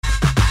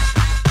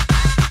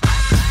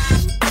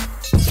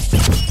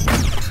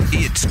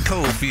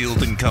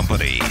Cofield and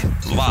Company,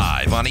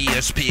 live on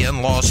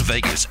ESPN Las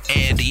Vegas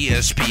and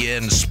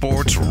ESPN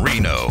Sports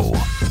Reno.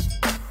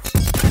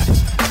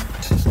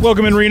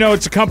 Welcome in Reno.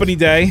 It's a company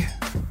day.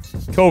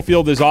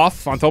 Cofield is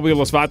off. Antonio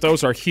Los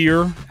Vatos are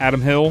here. Adam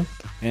Hill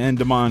and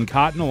Damon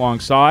Cotton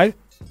alongside.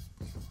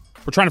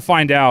 We're trying to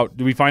find out.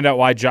 Do we find out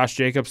why Josh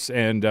Jacobs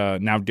and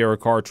now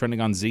Derek Carr are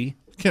trending on Z?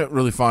 Can't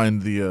really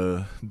find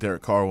the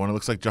Derek Carr one. It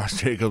looks like Josh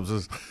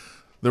Jacobs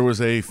there was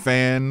a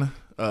fan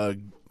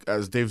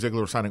as Dave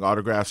Ziegler was signing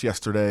autographs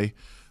yesterday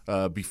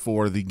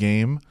before the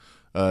game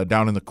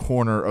down in the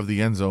corner of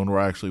the end zone where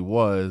I actually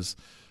was.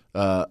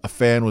 A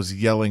fan was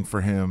yelling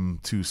for him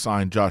to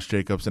sign Josh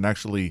Jacobs and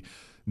actually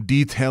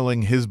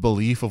detailing his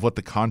belief of what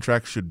the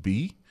contract should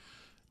be.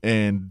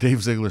 And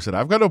Dave Ziegler said,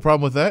 I've got no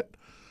problem with that.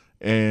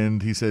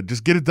 And he said,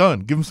 just get it done.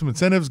 Give him some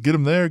incentives, get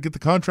him there, get the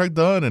contract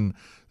done. And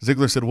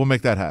Ziegler said, we'll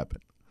make that happen.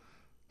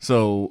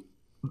 So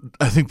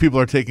I think people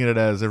are taking it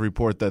as a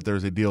report that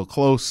there's a deal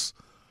close.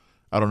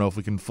 I don't know if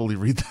we can fully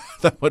read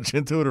that much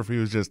into it or if he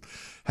was just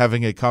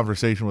having a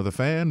conversation with a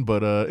fan,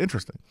 but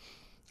interesting.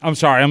 I'm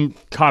sorry. I'm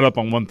caught up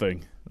on one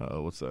thing.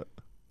 What's that?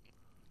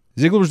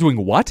 Ziegler was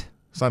doing what?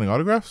 Signing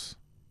autographs?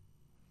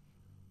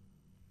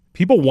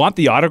 People want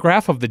the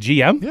autograph of the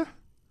GM? Yeah.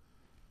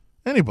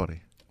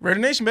 Anybody.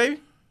 Raider Nation,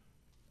 baby.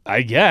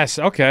 I guess.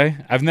 Okay.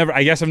 I've never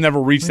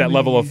reached that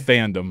level of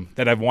fandom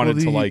that I've wanted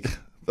to like.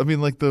 I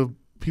mean, like the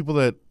people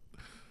that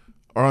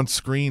are on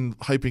screen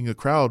hyping the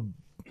crowd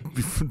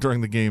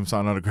during the game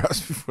sign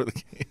autographs before the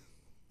game.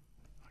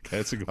 Okay,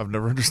 that's a good. I've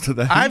never understood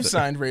that. I've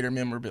signed Raider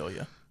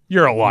memorabilia.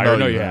 You're a liar.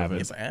 No, you haven't.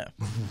 Yes, I have.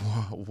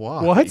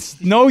 Why? What?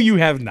 No, you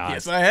have not.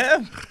 Yes, I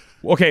have.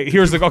 Okay,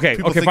 here's the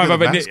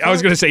fine. I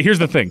was going to say, here's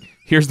the thing.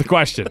 Here's the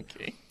question.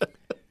 Okay.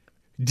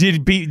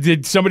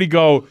 Did somebody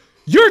go,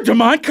 you're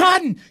Damon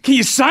Cotton, can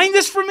you sign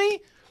this for me?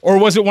 Or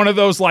was it one of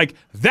those like,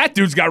 that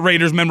dude's got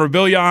Raiders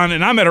memorabilia on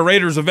and I'm at a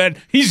Raiders event,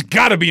 he's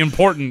got to be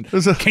important.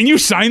 Can you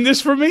sign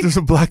this for me? There's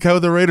a black guy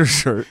with a Raiders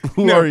shirt.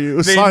 Who No, are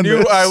you? They Sign knew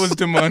this. I was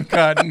Damon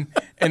Cotton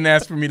and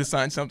asked for me to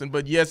sign something.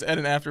 But yes, at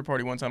an after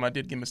party one time, I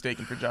did get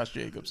mistaken for Josh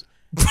Jacobs.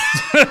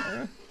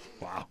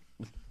 Wow.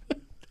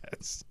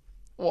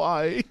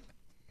 Why?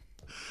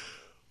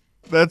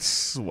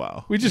 That's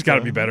wow. We just got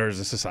to be better as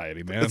a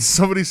society, man.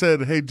 Somebody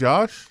said, hey,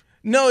 Josh.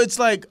 No, it's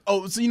like,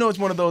 so it's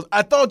one of those.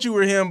 I thought you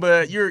were him,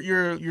 but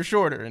you're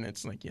shorter, and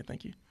it's like, yeah,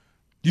 thank you.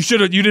 You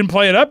didn't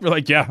play it up? You're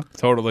like, yeah,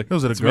 totally.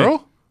 Was it a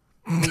girl?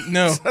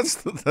 No, That's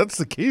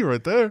the key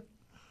right there.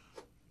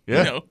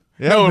 Yeah. no,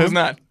 Yeah, no, I'm it was him.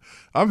 not.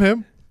 I'm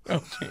him.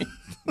 Okay.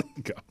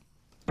 Go.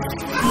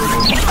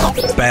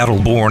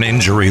 Battleborn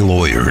Injury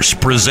Lawyers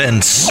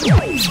presents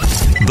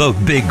The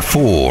Big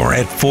Four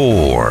at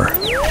 4.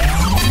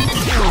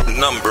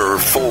 Number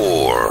 4.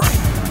 All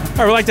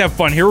right, we like to have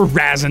fun here. We're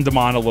razzing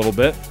Damon a little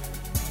bit.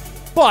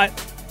 But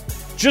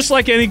just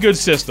like any good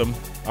system,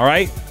 all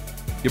right,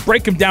 you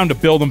break them down to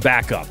build them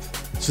back up.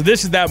 So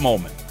this is that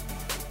moment.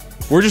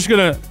 We're just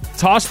going to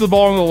toss the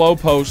ball in the low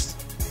post,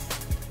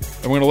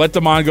 and we're going to let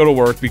Damon go to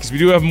work because we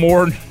do have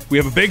more. We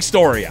have a big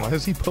story out. Why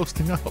is he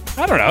posting up?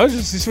 I don't know.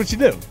 It's just what you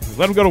do.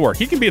 Let him go to work.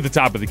 He can be at the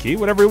top of the key,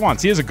 whatever he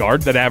wants. He is a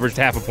guard that averaged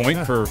half a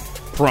point for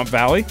Pahrump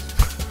Valley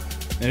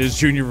in his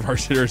junior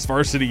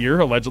varsity year,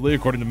 allegedly,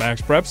 according to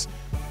Max Preps.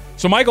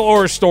 So Michael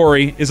Orr's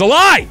story is a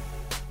lie.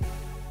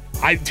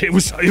 It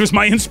was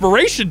my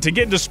inspiration to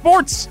get into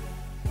sports.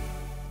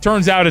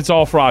 Turns out it's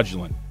all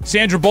fraudulent.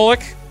 Sandra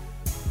Bullock,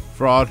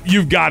 Fraud.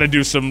 you've got to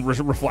do some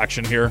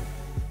reflection here.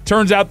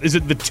 Turns out, is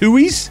it the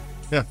Tuohys?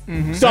 Yeah.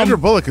 Sandra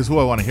Bullock is who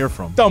I want to hear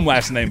from. Dumb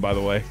last name, by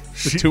the way.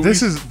 The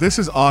Tuohys. This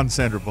is on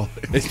Sandra Bullock.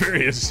 It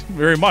is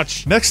very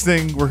much. Next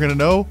thing we're gonna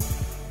know,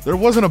 there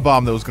wasn't a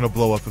bomb that was gonna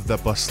blow up if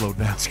that bus slowed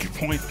down. That's a good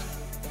point.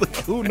 Like,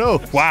 who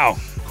knows? Wow.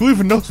 Who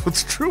even knows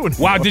what's true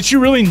anymore? Wow, did you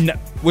really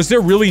was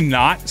there really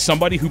not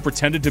somebody who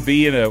pretended to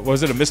be in a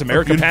Miss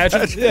America beauty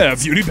pageant? pageant? Yeah, a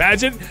beauty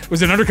pageant?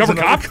 Was it an undercover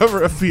cop?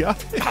 Undercover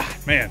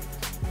FBI. Man,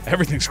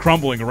 everything's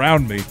crumbling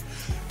around me.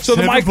 So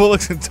Sandra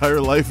Bullock's entire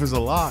life is a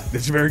lie.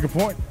 That's a very good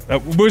point.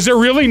 Was there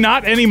really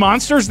not any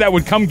monsters that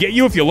would come get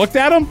you if you looked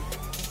at them?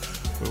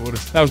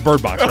 That was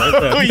Bird Box, right?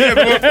 Oh, yeah,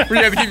 where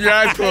you have to keep your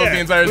eyes closed the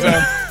entire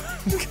time.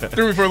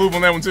 Threw me for a loop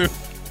on that one, too.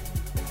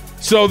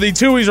 So the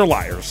Tuohys are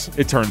liars,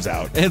 it turns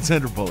out. And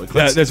Sandra Bullock.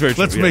 That's very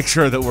true. Let's make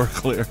sure that we're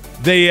clear.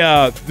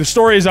 The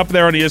story is up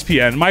there on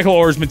ESPN. Michael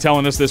Orr's been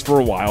telling us this for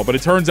a while, but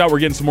it turns out we're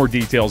getting some more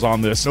details on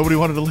this. Nobody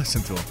wanted to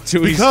listen to him.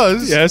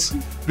 Because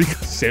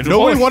Sandra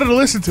nobody Bullock. wanted to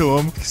listen to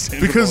him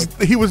because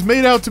Bullock. he was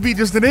made out to be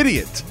just an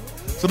idiot.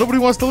 So nobody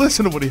wants to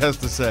listen to what he has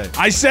to say.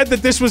 I said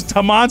that this was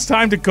Damon's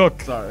time to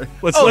cook. Sorry.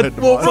 Let's Oh, let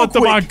well, real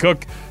Damon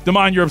cook.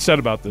 Damon, you're upset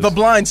about this. The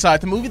Blind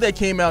Side, the movie that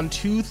came out in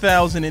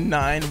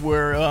 2009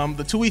 where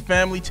the Tuohy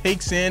family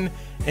takes in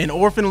an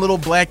orphan little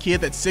black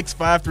kid that's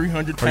 6'5",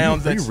 300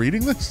 pounds. Are you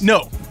reading this?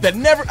 No, that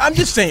never. I'm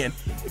just saying,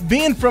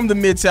 being from the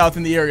Mid-South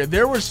in the area,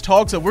 there was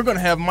talks that we're going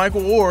to have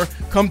Michael Orr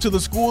come to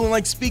the school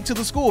and speak to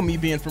the school, me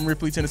being from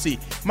Ripley, Tennessee.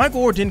 Michael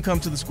Orr didn't come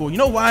to the school. You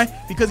know why?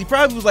 Because he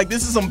probably was like,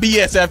 this is some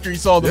BS after he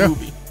saw the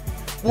movie.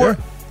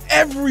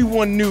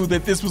 Everyone knew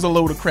that this was a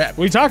load of crap.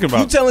 What are you talking about?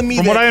 You telling me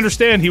From that, what I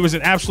understand, he was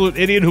an absolute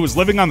idiot who was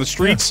living on the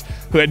streets,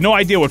 who had no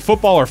idea what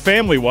football or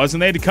family was,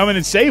 and they had to come in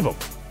and save him.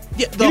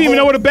 Yeah, He didn't even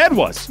know what a bed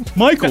was.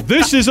 Michael,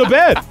 this is a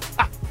bed.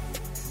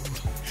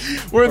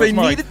 Where they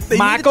needed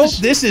Michael,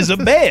 this is a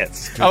bed.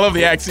 I love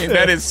the accent.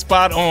 That is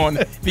spot on,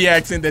 the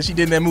accent that she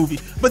did in that movie.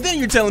 But then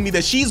you're telling me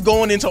that she's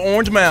going into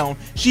Orange Mound.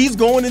 She's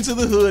going into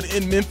the hood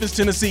in Memphis,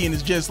 Tennessee, and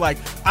it's just like,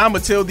 I'm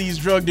going to tell these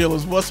drug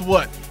dealers what's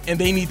what, and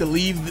they need to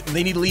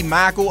leave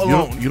Michael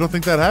alone. You don't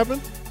think that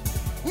happened?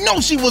 No,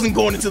 she wasn't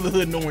going into the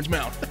hood in Orange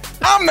Mound.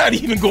 I'm not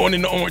even going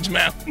into Orange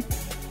Mound.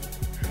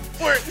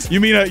 You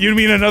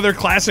mean another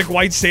classic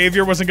white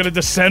savior wasn't going to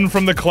descend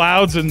from the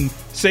clouds and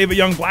save a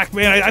young black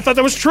man? I thought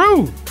that was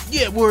true.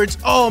 Yeah, where it's,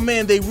 oh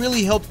man, they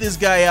really helped this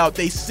guy out.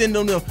 They send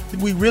him to,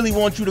 we really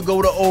want you to go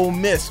to Ole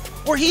Miss.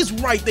 Where he's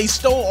right, they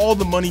stole all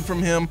the money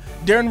from him.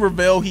 Darren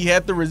Ravel, he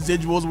had the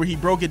residuals where he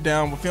broke it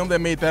down. A film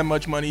that made that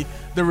much money,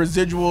 the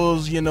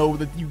residuals,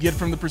 that you get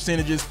from the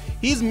percentages.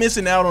 He's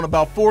missing out on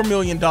about $4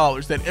 million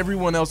that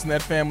everyone else in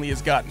that family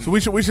has gotten. So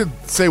we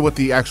should say what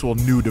the actual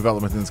new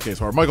development in this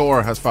case are. Michael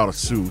Oher has filed a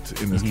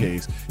suit in this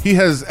case. He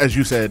has, as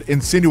you said,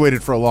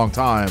 insinuated for a long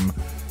time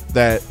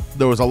that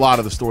there was a lot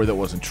of the story that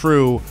wasn't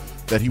true,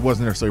 that he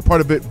wasn't necessarily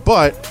part of it,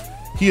 but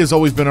he has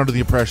always been under the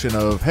impression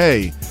of,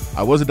 hey,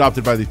 I was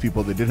adopted by these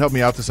people. They did help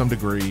me out to some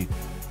degree.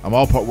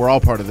 We're all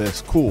part of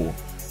this. Cool.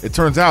 It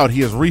turns out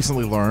he has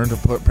recently learned,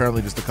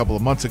 apparently just a couple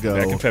of months ago,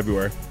 back in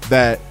February,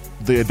 that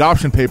the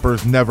adoption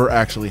papers never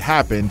actually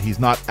happened. He's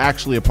not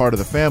actually a part of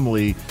the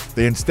family.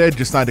 They instead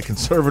just signed a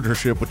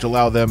conservatorship, which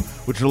allowed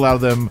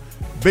them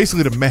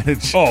basically to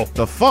manage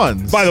the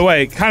funds. By the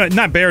way, kind of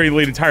not buried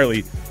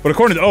entirely, but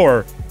according to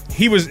Oher,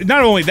 he was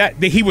not only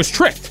that he was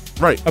tricked.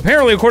 Right.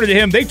 Apparently, according to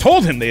him, they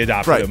told him they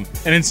adopted him,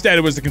 and instead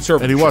it was the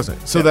conservative. And he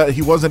wasn't. So that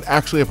he wasn't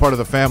actually a part of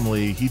the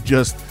family. He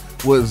just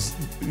was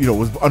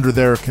under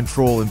their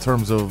control in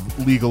terms of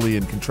legally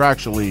and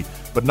contractually,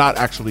 but not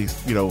actually,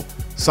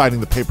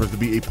 signing the papers to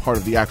be a part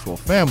of the actual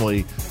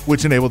family,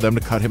 which enabled them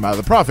to cut him out of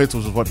the profits,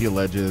 which is what he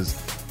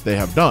alleges they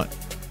have done.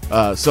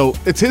 So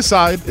it's his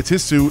side. It's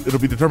his suit. It'll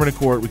be determined in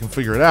court. We can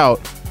figure it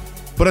out.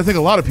 But I think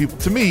a lot of people,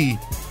 to me,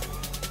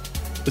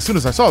 as soon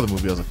as I saw the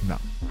movie, I was like, no.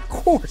 Of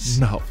course.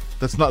 No.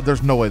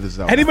 There's no way this is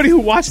out. Anybody who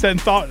watched that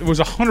and thought it was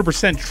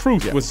 100%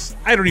 truth was,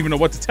 I don't even know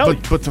what to tell you.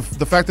 But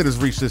the fact that it's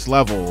reached this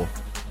level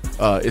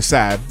is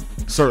sad,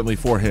 certainly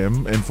for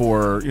him and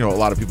for a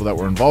lot of people that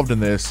were involved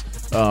in this.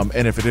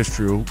 And if it is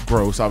true,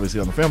 gross, obviously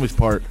on the family's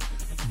part.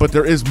 But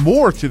there is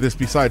more to this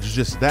besides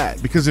just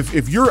that. Because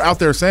if you're out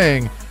there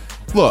saying,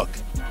 look,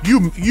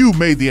 you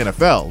made the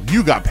NFL,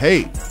 you got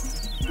paid.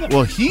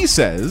 Well, he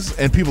says,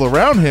 and people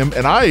around him,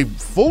 and I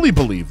fully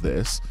believe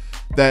this,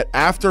 that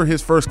after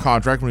his first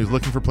contract, when he was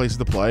looking for places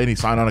to play, and he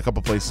signed on a couple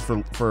places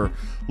for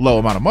low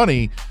amount of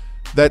money,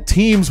 that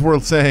teams were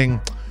saying,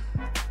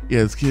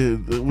 yeah, this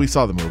kid, we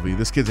saw the movie.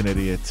 This kid's an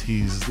idiot.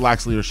 He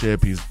lacks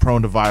leadership. He's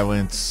prone to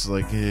violence.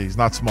 He's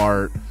not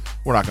smart.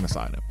 We're not going to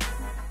sign him.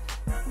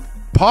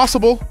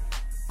 Possible.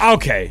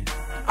 Okay.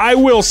 I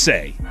will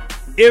say,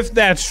 if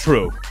that's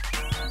true,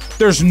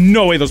 there's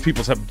no way those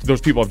people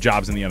have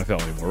jobs in the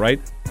NFL anymore, right?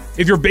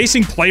 If you're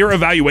basing player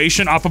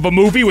evaluation off of a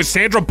movie with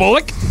Sandra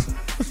Bullock?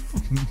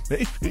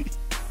 Maybe.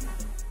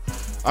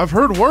 I've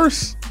heard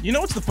worse. You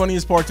know what's the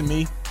funniest part to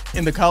me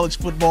in the college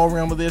football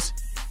realm of this?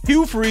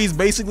 Hugh Freeze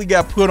basically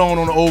got put on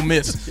Ole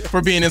Miss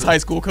for being his high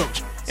school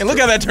coach. And look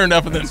how that turned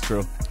out for them. That's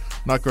true.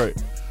 Not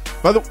great.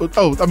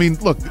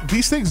 Look,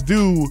 these things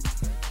do,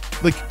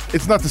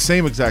 it's not the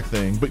same exact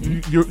thing, but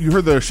you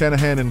heard the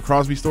Shanahan and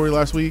Crosby story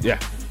last week? Yeah.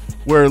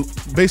 Where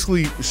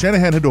basically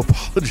Shanahan had to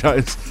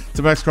apologize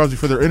to Max Crosby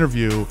for their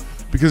interview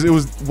because it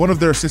was one of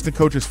their assistant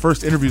coach's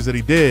first interviews that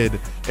he did,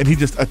 and he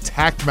just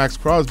attacked Max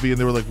Crosby, and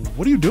they were like,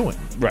 what are you doing?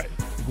 Right.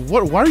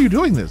 Why are you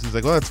doing this? He's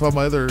like, well, that's what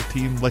my other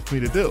team liked me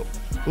to do.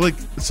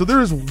 So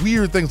there's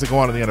weird things that go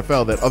on in the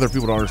NFL that other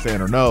people don't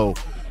understand or know,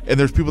 and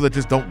there's people that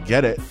just don't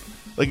get it.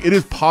 It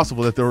is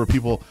possible that there were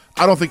people,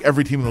 I don't think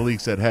every team in the league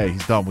said, hey,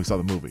 he's dumb, we saw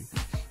the movie.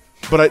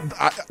 But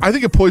I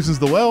think it poisons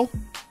the well,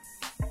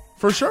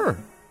 for sure.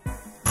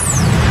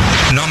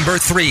 Number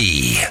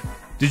 3.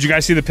 Did you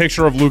guys see the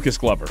picture of Lucas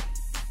Glover?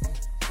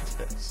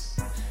 Yes.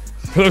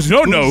 For those who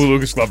don't know who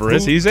Lucas Glover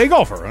is, he's a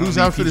golfer. Whose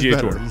outfit is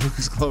better, Tour.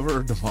 Lucas Glover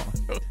or Devon?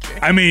 Okay.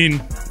 I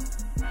mean,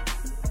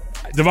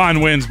 Devon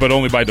wins, but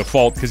only by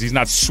default because he's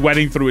not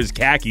sweating through his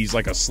khakis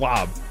like a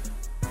slob.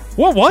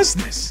 What was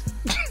this?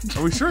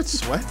 Are we sure it's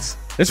sweats?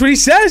 That's what he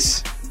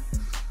says.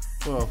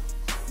 Well,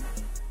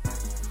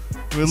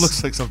 it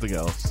looks like something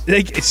else.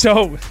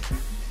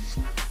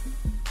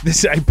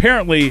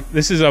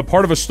 This is a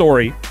part of a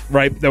story,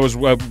 right? That was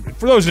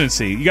for those who didn't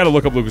see. You got to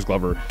look up Lucas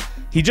Glover.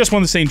 He just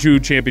won the St.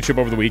 Jude Championship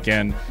over the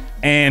weekend,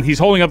 and he's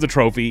holding up the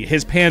trophy.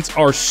 His pants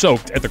are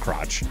soaked at the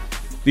crotch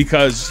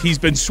because he's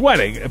been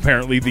sweating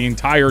apparently the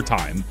entire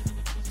time.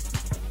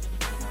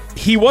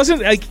 He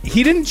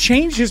didn't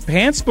change his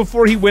pants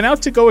before he went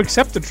out to go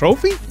accept the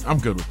trophy? I'm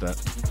good with that.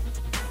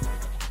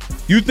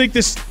 You'd think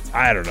this,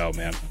 I don't know,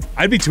 man.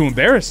 I'd be too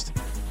embarrassed.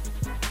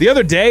 The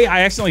other day,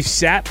 I accidentally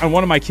sat on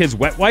one of my kids'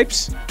 wet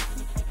wipes,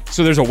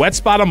 So there's a wet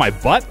spot on my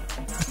butt?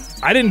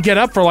 I didn't get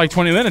up for like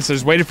 20 minutes. I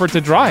just waited for it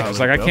to dry. I was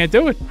like, I can't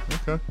do it.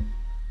 Okay.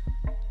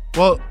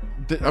 Well,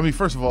 I mean,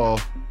 first of all,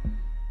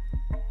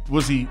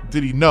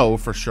 did he know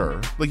for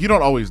sure? Like, you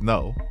don't always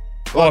know.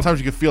 A lot of times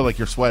you can feel like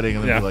you're sweating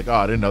and then you're like, oh,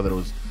 I didn't know that it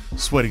was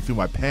sweating through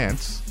my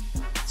pants.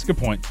 That's a good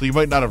point. So you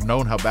might not have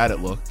known how bad it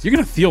looked. You're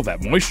going to feel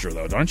that moisture,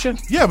 though, don't you?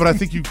 Yeah, but I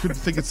think you could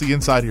think it's the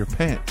inside of your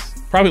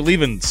pants. Probably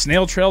leaving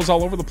snail trails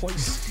all over the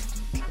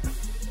place.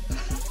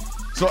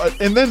 So,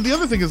 and then the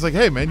other thing is like,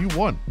 hey, man, you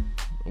won.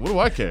 What do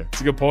I care?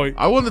 That's a good point.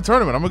 I won the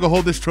tournament. I'm going to go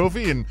hold this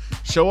trophy and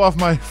show off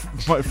my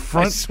front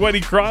My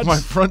sweaty crotch. My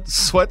front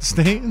sweat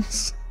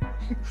stains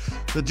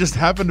that just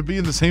happened to be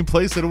in the same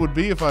place that it would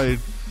be if I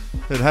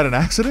had an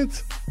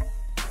accident.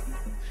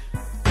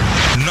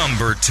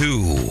 Number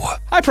 2.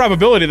 High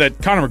probability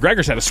that Conor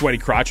McGregor's had a sweaty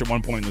crotch at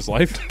one point in his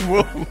life.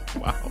 Whoa.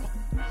 Wow.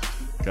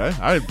 Okay.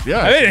 I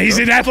mean, he's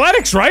in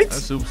athletics, right? I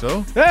assume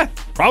so. Yeah.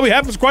 Probably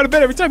happens quite a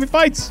bit every time he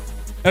fights.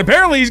 And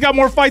apparently he's got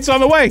more fights on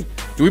the way.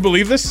 Do we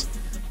believe this?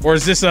 Or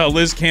is this a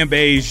Liz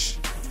Cambage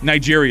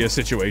Nigeria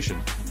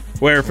situation?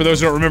 Where, for those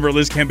who don't remember,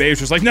 Liz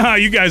Cambage was like, nah,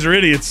 you guys are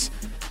idiots.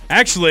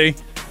 Actually,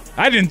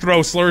 I didn't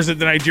throw slurs at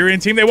the Nigerian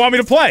team. They want me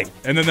to play.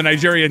 And then the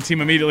Nigerian team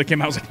immediately came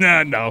out and was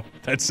like, no,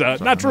 that's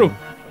not true.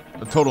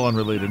 A total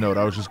unrelated note.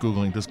 I was just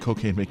Googling, does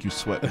cocaine make you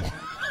sweat more?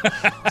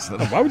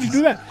 Why would you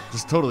do that?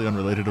 Just totally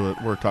unrelated to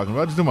what we're talking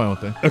about. Just do my own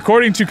thing.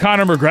 According to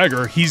Conor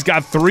McGregor, he's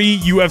got 3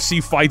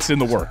 UFC fights in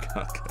the work.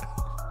 Okay.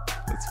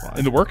 That's fine.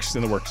 In the works?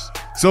 In the works.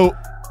 So,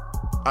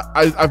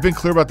 I've been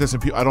clear about this,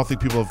 and I don't think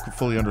people have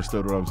fully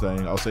understood what I'm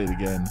saying. I'll say it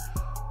again.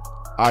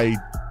 I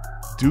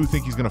do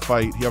think he's going to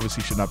fight. He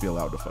obviously should not be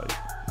allowed to fight.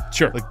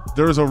 Sure. Like,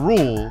 there is a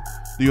rule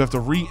that you have to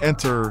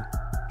re-enter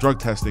drug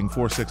testing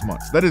for 6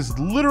 months. That is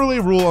literally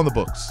a rule on the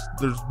books.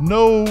 There's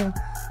no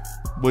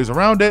ways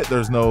around it.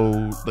 There's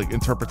no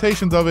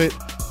interpretations of it.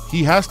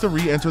 He has to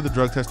re-enter the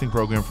drug testing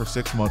program for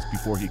 6 months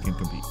before he can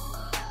compete.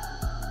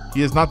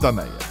 He has not done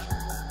that yet.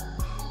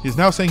 He is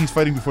now saying he's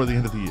fighting before the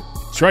end of the year.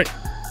 That's right.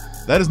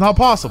 That is not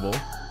possible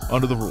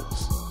under the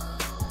rules.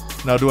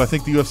 Now, do I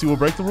think the UFC will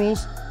break the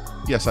rules?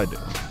 Yes, I do.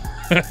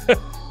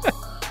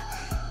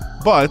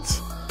 But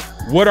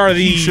what are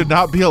he should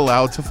not be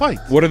allowed to fight.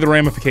 What are the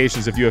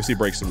ramifications if UFC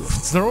breaks the rules?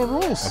 It's their own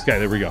rules. Okay,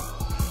 there we go.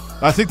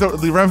 I think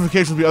the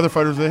ramifications will be other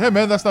fighters will say, hey,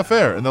 man, that's not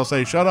fair. And they'll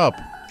say, shut up.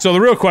 So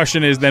the real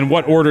question is then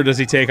what order does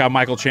he take on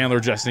Michael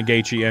Chandler, Justin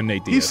Gaethje, and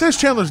Nate Diaz? He says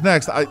Chandler's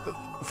next.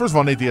 First of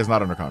all, Nate Diaz is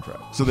not under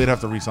contract, so they'd have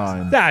to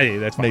re-sign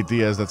that's fine. Nate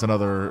Diaz. That's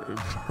another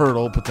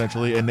hurdle,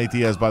 potentially. And Nate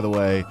Diaz, by the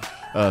way,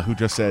 who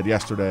just said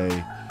yesterday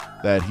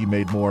that he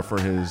made more for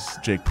his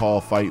Jake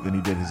Paul fight than he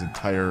did his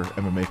entire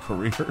MMA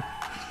career,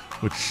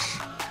 which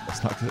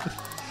that's not good.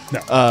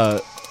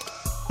 No.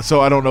 So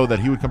I don't know that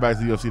he would come back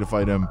to the UFC to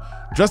fight him.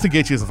 Justin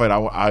Gaethje is a fight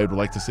I would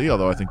like to see,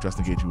 although I think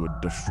Justin Gaethje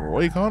would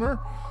destroy Conor.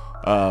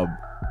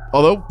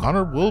 Although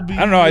Conor will be,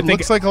 I don't know. I think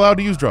looks like allowed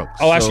to use drugs.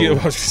 I'll ask you. I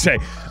was going to say,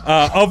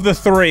 of the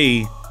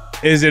 3,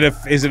 is it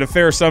a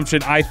fair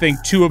assumption? I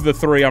think 2 of the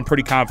 3 I'm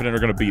pretty confident are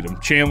going to beat him.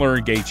 Chandler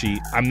and Gaethje.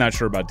 I'm not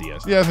sure about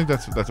Diaz. Yeah, I think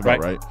that's about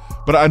right.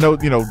 But I know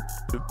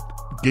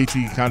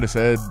Gaethje kind of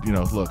said,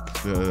 look,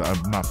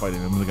 I'm not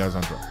fighting them. The guy's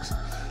on drugs.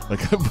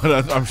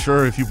 But I'm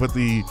sure if you put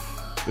the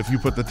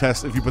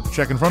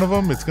check in front of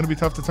him, it's going to be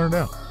tough to turn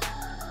down.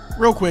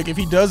 Real quick, if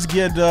he does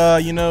get,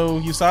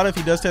 USADA, if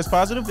he does test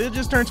positive, it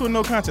just turns to a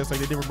no contest like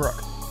they did with Brock.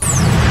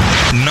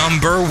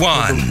 Number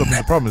 1.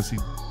 The problem is he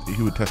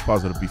would test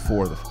positive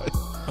before the fight.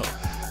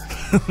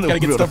 Gotta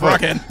get stuff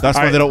rocking. That's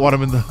why they don't want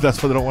him in the.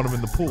 That's why they don't want him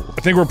in the pool.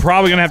 I think we're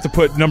probably gonna have to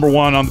put number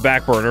 1 on the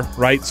back burner,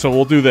 right? So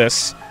we'll do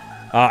this.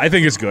 I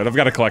think it's good. I've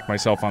got to collect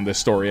myself on this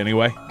story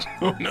anyway.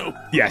 Oh no.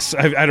 Yes,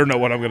 I don't know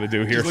what I'm gonna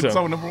do here.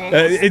 So number 1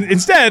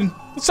 instead,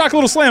 let's talk a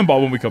little slam ball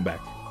when we come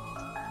back.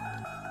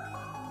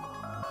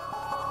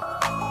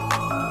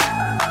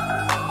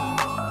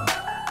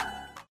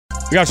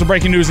 We got some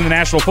breaking news in the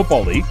National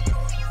Football League.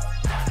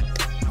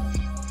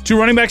 2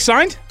 running backs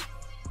signed.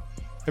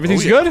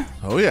 Everything's good?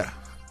 Oh, yeah.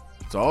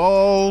 It's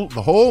all,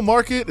 the whole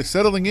market is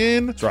settling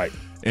in. That's right.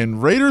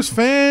 And Raiders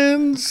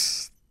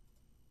fans,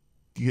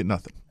 you get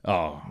nothing.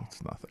 Oh.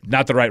 It's nothing.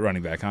 Not the right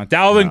running back, huh?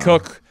 Dalvin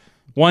Cook,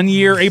 1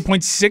 year,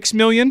 $8.6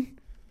 million,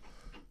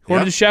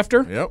 according to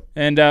Schefter. Yep.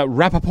 And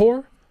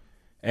Rappaport.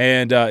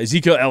 And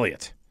Ezekiel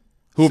Elliott,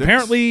 who 6.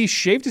 apparently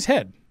shaved his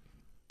head.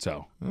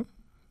 So.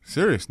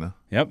 Serious now.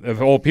 Yep.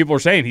 Well, people are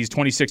saying he's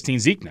 2016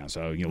 Zeke now,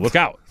 so look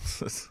out.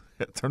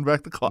 Turn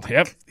back the clock.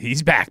 Yep.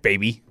 He's back,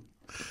 baby.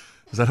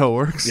 Is that how it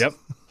works? Yep.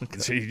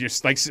 So you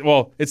just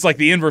it's like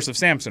the inverse of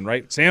Samson,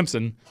 right?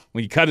 Samson,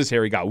 when you cut his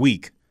hair, he got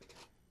weak.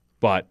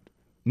 But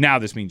now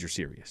this means you're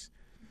serious.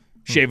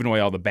 Shaving away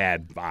all the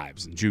bad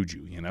vibes and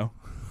juju,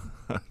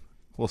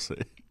 We'll see.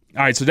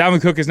 All right, so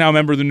Dalvin Cook is now a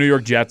member of the New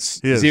York Jets.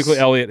 He is. Ezekiel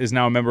Elliott is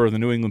now a member of the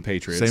New England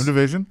Patriots. Same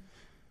division.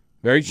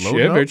 Very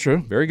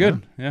true. Very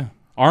good. Yeah.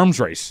 Arms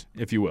race,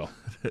 if you will.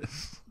 It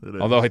is.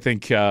 Although I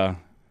think I'm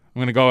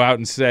going to go out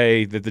and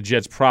say that the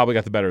Jets probably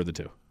got the better of the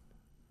 2.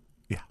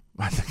 Yeah,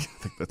 I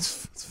think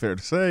that's fair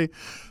to say.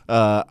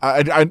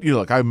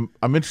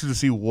 I'm interested to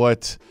see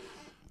what.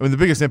 I mean, the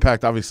biggest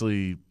impact,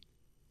 obviously,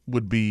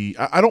 would be.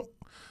 I don't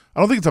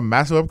think it's a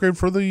massive upgrade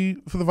for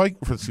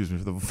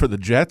the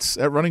Jets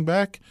at running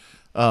back.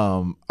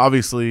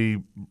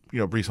 Obviously,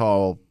 Breece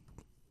Hall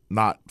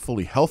not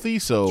fully healthy,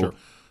 so Sure.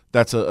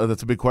 that's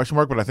a big question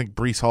mark. But I think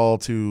Breece Hall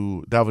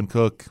to Dalvin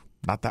Cook,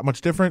 not that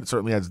much different.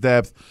 Certainly adds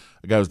depth.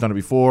 A guy who's done it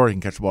before, he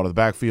can catch the ball to the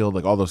backfield,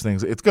 like all those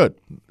things. It's good.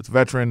 It's a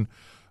veteran.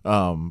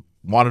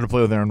 Wanted to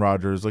play with Aaron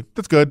Rodgers. Like,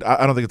 that's good.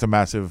 I don't think it's a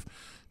massive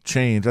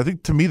change. I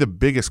think, to me, the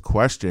biggest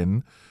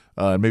question,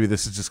 and maybe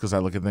this is just because I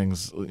look at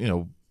things,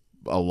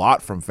 a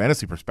lot from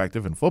fantasy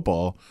perspective in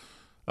football,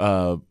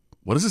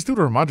 what does this do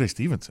to Ramondre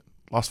Stevenson,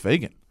 Las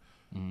Vegas,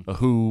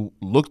 who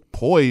looked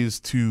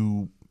poised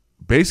to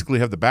basically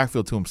have the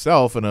backfield to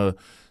himself in a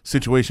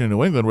situation in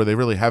New England where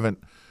they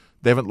haven't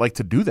liked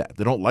to do that.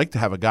 They don't like to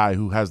have a guy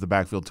who has the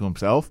backfield to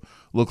himself.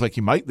 Look like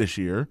he might this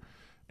year.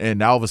 And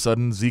now all of a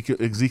sudden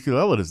Ezekiel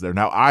Elliott is there.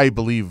 Now I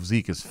believe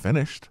Zeke is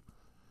finished.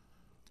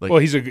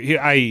 Well,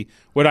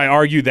 would I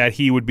argue that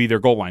he would be their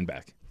goal line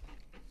back?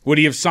 Would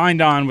he have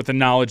signed on with the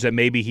knowledge that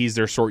maybe he's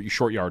their short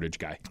yardage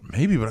guy?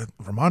 Maybe, but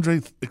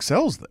Ramondre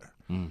excels there.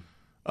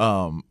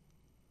 So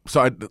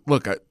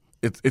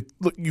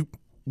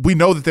we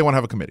know that they want to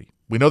have a committee.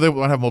 We know they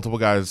want to have multiple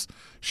guys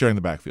sharing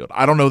the backfield.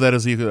 I don't know that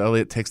Ezekiel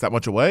Elliott takes that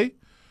much away.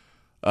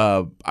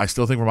 I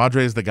still think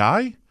Ramondre is the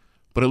guy,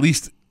 but at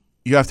least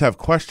you have to have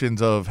questions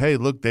of, hey,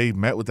 look, they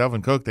met with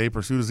Dalvin Cook. They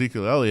pursued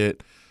Ezekiel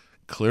Elliott.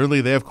 Clearly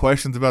they have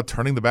questions about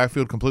turning the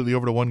backfield completely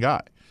over to one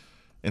guy.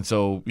 And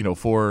so,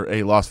 for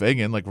a Las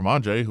Vegan like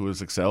Ramondre, who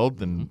has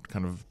excelled and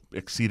kind of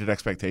exceeded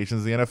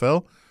expectations in the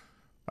NFL,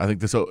 I think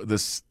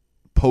this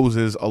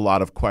poses a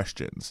lot of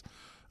questions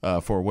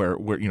for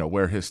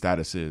where his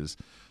status is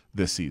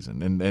this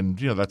season. And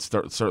that's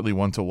certainly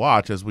one to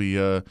watch as we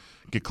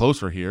get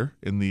closer here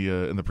in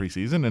the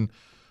preseason. And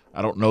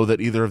I don't know that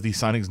either of these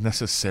signings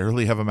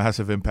necessarily have a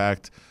massive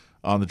impact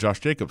on the Josh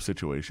Jacobs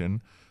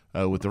situation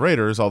with the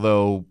Raiders,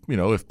 although,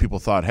 if people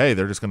thought, hey,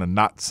 they're just going to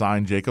not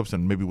sign Jacobs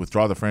and maybe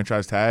withdraw the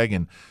franchise tag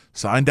and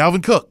sign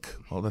Dalvin Cook,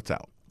 well, that's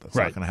out. That's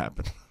not going to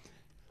happen.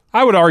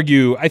 I would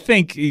argue, I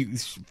think,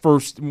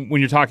 first, when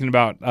you're talking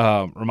about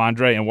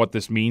Ramondre and what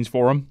this means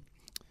for him,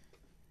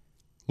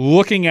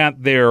 looking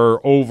at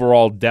their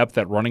overall depth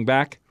at running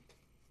back,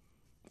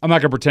 I'm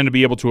not going to pretend to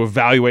be able to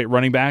evaluate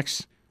running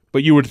backs,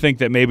 but you would think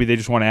that maybe they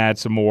just want to add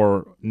some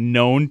more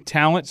known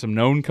talent, some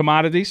known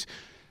commodities.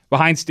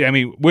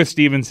 With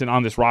Stevenson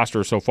on this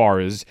roster so far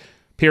is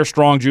Pierre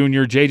Strong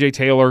Jr., J.J.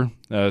 Taylor,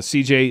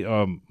 C.J.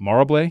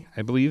 Marable,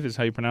 I believe is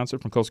how you pronounce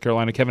it, from Coastal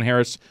Carolina, Kevin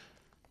Harris.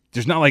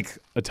 There's not like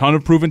a ton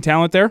of proven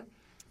talent there,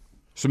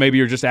 so maybe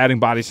you're just adding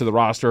bodies to the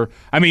roster.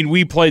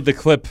 We played the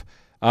clip.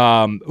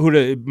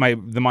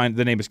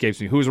 The name escapes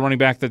me. Who was the running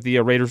back that the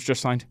Raiders just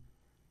signed?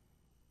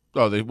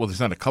 Oh, they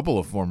signed a couple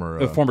of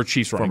former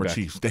Chiefs running back.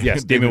 Chiefs.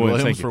 Yes, Damian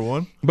Williams for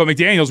one. But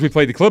McDaniels, we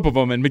played the clip of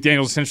him, and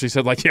McDaniels essentially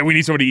said, we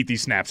need somebody to eat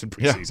these snaps in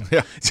preseason.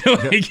 Yeah. So,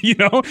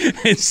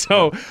 and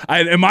so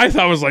my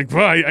thought was like,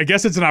 well, I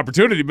guess it's an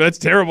opportunity, but it's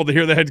terrible to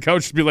hear the head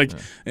coach be like,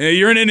 hey,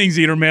 you're an innings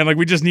eater, man. Like,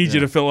 we just need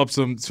you to fill up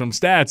some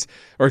stats,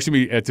 or excuse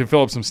me, to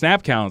fill up some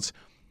snap counts.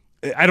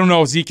 I don't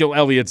know if Ezekiel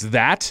Elliott's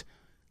that.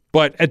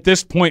 But at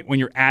this point, when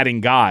you're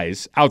adding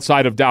guys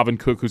outside of Dalvin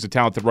Cook, who's a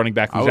talented running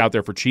back who's out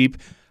there for cheap,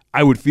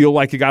 I would feel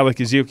like a guy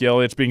like Ezekiel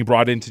Elliott's being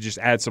brought in to just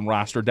add some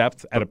roster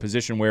depth at a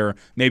position where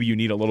maybe you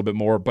need a little bit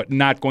more, but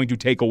not going to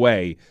take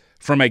away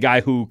from a guy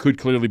who could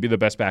clearly be the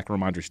best back in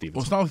Ramondre Stevenson.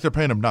 Well, it's not like they're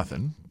paying him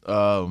nothing.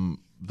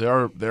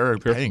 They're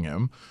paying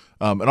him.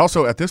 And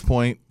also, at this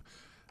point,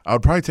 I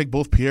would probably take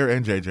both Pierre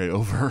and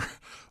JJ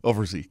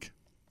over Zeke.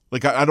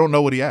 Like, I don't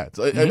know what he adds.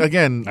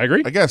 Again, I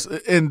agree. I guess.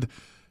 And,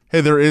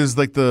 hey, there is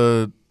like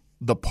the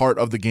part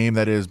of the game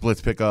that is blitz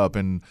pickup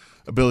and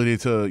ability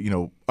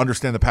to,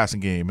 understand the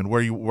passing game and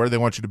where they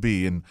want you to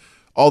be and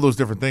all those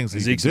different things.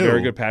 Zeke's a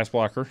very good pass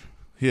blocker.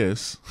 He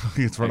is.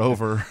 He gets run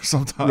over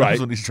sometimes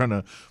when he's trying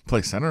to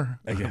play center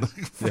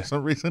for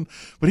some reason.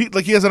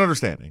 But he has an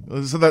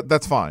understanding, so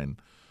that's fine.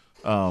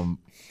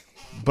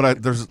 But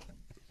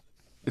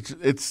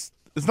it's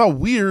not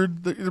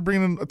weird that you're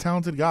bringing in a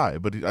talented guy,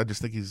 but I just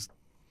think he's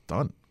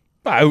done.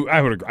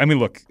 I would agree.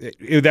 Look,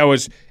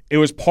 it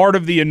was part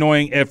of the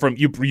annoying from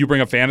you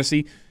bring up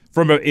fantasy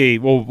from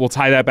we'll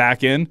tie that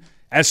back in.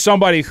 As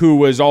somebody who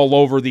was all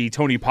over the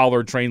Tony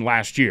Pollard train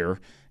last year,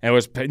 and it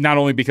was not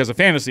only because of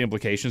fantasy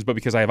implications, but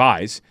because I have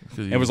eyes.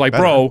 It was like,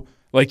 bro,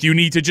 like you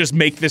need to just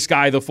make this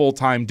guy the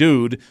full-time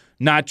dude,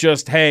 not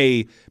just,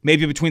 hey,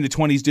 maybe between the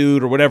 20s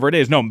dude or whatever it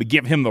is. No,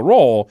 give him the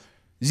role.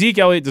 Zeke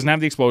Elliott doesn't have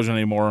the explosion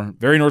anymore.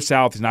 Very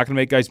north-south. He's not going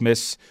to make guys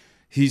miss.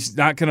 He's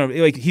not going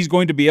to he's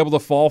going to be able to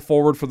fall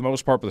forward for the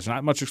most part, but there's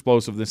not much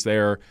explosiveness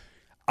there.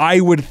 I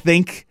would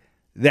think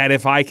that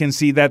if I can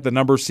see that, the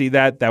numbers see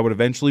that would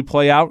eventually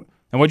play out.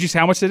 And what'd you say?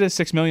 How much it is?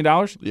 $6 million?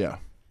 Yeah.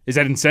 Is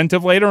that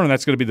incentive later, or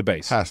that's going to be the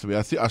base? Has to be.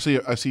 I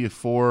see a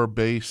 4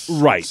 base,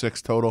 right.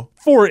 6 total.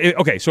 4.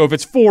 Okay, so if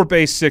it's 4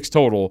 base, 6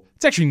 total,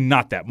 it's actually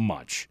not that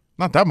much.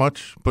 Not that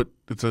much, but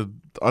it's an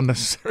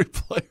unnecessary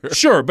player.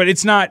 Sure, but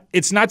it's not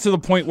to the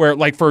point where,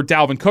 like for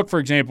Dalvin Cook, for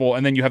example,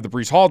 and then you have the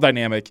Breece Hall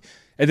dynamic.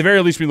 at the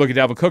very least, when you look at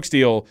Dalvin Cook's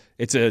deal,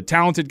 it's a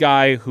talented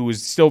guy who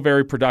is still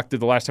very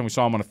productive the last time we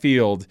saw him on a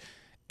field,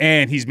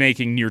 and he's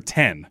making near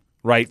 10,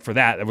 right, for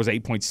that. That was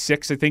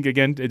 8.6, I think,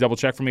 again, double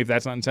check for me if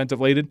that's not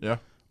incentive-laden. Yeah.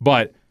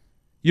 But,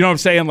 you know what I'm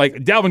saying? Like,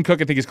 Dalvin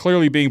Cook, I think, is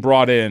clearly being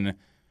brought in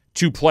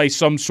to play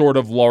some sort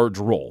of large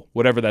role,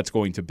 whatever that's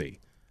going to be.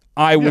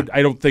 I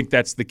don't think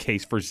that's the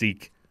case for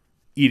Zeke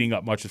eating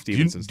up much of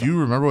Stevenson's Do you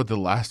remember what the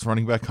last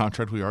running back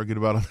contract we argued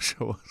about on the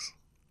show was?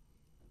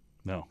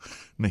 No.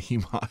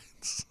 Naheem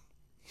Hines.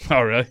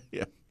 Oh, really?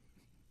 Yeah.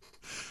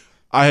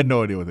 I had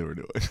no idea what they were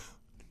doing.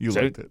 You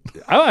liked it.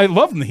 I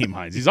love Naheem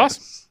Hines. He's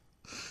awesome.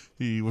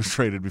 He was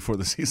traded before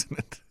the season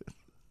ended.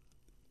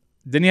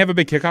 Didn't he have a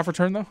big kickoff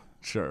return, though?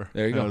 Sure.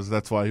 There you go.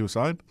 That's why he was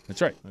signed?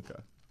 That's right. Okay.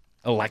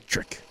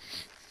 Electric.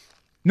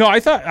 No, I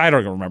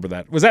don't remember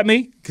that. Was that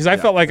me? Because I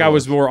felt like I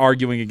was more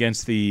arguing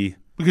against the...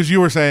 Because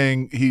you were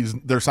saying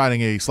they're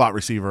signing a slot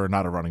receiver,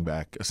 not a running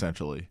back,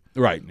 essentially.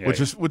 Right. Yeah, which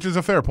is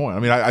a fair point. I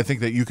mean, I think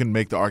that you can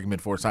make the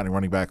argument for signing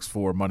running backs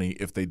for money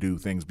if they do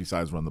things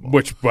besides run the ball.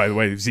 Which, by the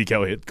way, Zeke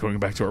Elliott, going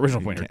back to our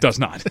original point here, does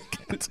not.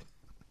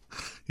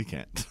 He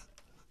can't.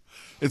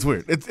 It's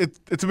weird.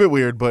 It's a bit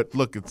weird, but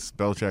look, it's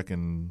Belichick,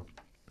 and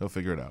he'll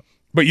figure it out.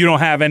 But you don't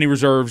have any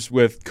reserves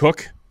with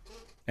Cook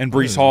and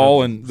Breece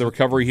Hall and the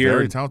recovery here.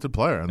 Very talented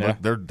player, and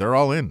look, they're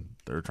all in.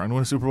 They're trying to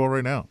win a Super Bowl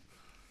right now.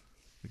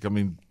 I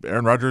mean,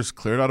 Aaron Rodgers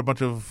cleared out a bunch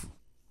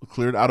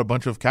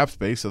of cap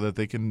space so that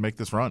they can make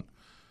this run.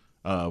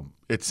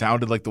 It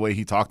sounded like the way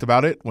he talked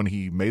about it when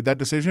he made that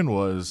decision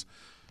was,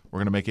 we're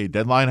going to make a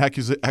deadline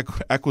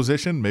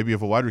acquisition, maybe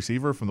of a wide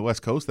receiver from the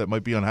West Coast that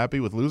might be unhappy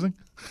with losing,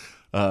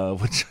 which I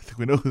think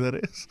we know who that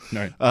is.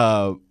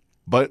 Right.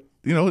 But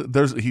he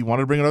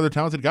wanted to bring in other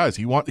talented guys.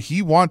 He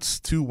wants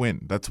to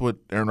win. That's what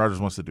Aaron Rodgers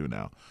wants to do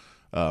now,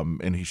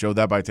 and he showed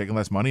that by taking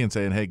less money and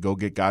saying, "Hey, go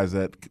get guys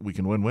that we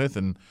can win with."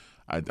 And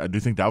I do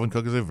think Dalvin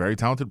Cook is a very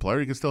talented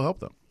player. He can still help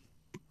them.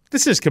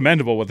 This is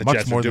commendable what the Much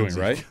Jets more are doing, than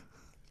right?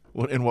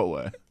 In what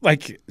way?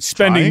 Like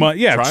spending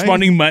money,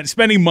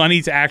 spending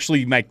money to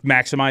actually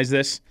maximize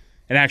this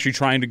and actually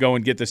trying to go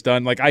and get this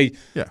done. Like I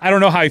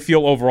don't know how I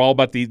feel overall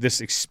about this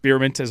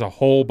experiment as a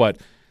whole, but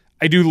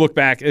I do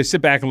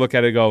sit back and look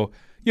at it and go,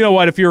 you know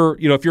what? If you're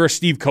a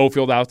Steve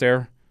Cofield out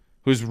there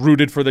who's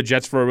rooted for the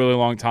Jets for a really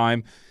long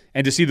time,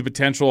 and to see the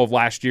potential of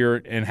last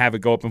year and have it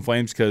go up in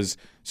flames, because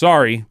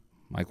sorry,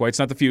 Mike White's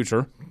not the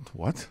future.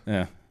 What?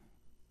 Yeah.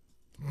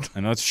 I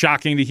know it's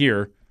shocking to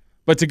hear,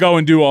 but to go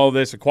and do all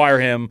this, acquire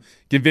him,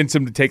 convince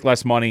him to take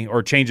less money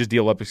or change his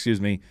deal up,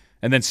 and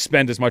then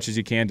spend as much as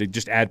you can to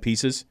just add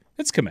pieces,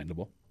 it's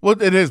commendable. Well,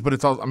 it is, but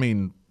it's also, I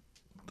mean,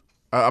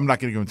 I'm not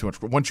going to give him too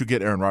much. Once you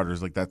get Aaron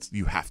Rodgers, like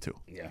you have to.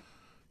 Yeah.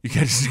 You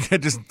can't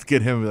just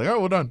get him and be like, oh,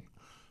 well done.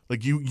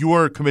 Like you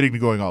are committing to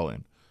going all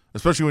in,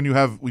 especially when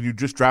you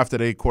just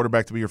drafted a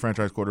quarterback to be your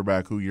franchise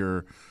quarterback who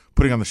you're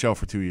putting on the shelf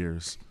for 2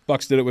 years.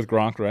 Bucs did it with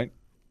Gronk, right?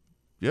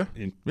 Yeah.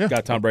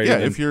 Got Tom Brady. Yeah.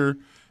 If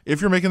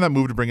you're making that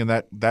move to bring in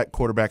that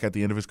quarterback at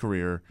the end of his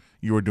career,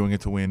 you are doing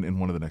it to win in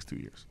one of the next 2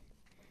 years.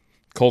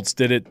 Colts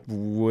did it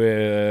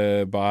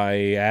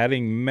by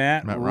adding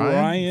Matt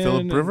Ryan,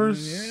 Phillip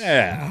Rivers,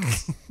 yeah,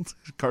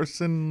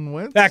 Carson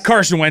Wentz. That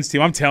Carson Wentz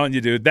team, I'm telling you,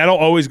 dude, that'll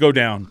always go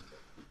down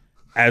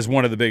as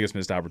one of the biggest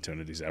missed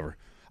opportunities ever.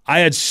 I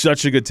had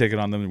such a good ticket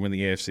on them to win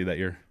the AFC that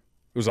year.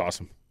 It was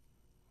awesome.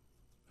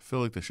 I feel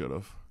like they should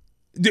have.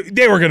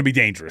 They were going to be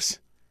dangerous.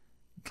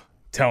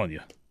 Telling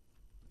you,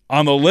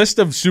 on the list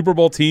of Super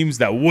Bowl teams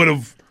that would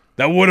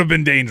have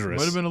been dangerous.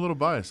 Might have been a little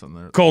bias on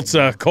there. Colts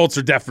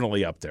are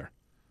definitely up there.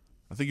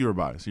 I think you were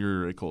biased.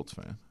 You're a Colts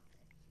fan.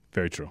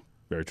 Very true.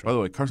 Very true. By the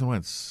way, Carson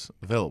Wentz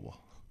available.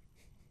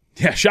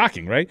 Yeah,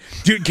 shocking, right?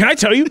 Dude, can I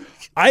tell you?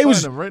 I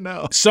was him right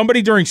now.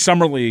 Somebody during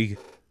Summer League.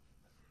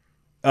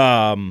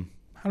 I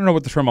don't know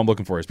what the term I'm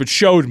looking for is, but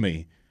showed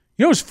me.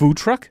 You know his food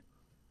truck?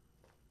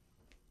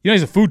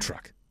 He's a food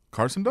truck.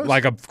 Carson does?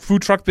 Like a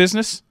food truck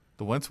business?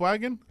 The Wentz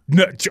wagon?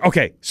 No,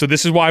 okay, so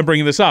this is why I'm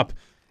bringing this up.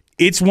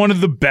 It's one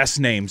of the best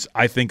names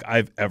I think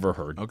I've ever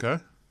heard. Okay.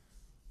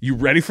 You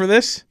ready for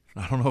this?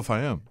 I don't know if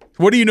I am.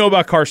 What do you know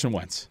about Carson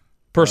Wentz?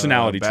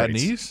 Personality bad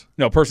traits. Knees?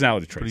 No,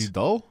 personality traits. Pretty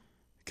dull?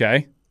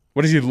 Okay.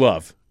 What does he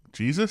love?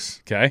 Jesus?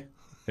 Okay.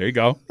 There you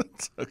go.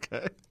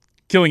 Okay.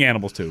 Killing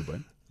animals too, but.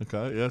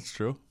 Okay, yeah, that's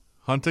true.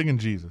 Hunting and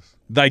Jesus.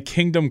 Thy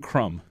kingdom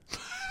crumb.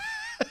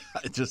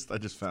 I just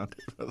found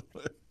it, by the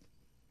way.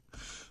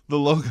 The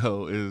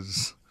logo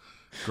is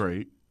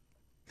great.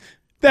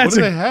 What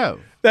do they have?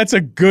 That's a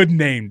good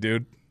name,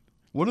 dude.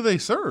 What do they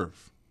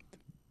serve?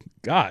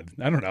 God,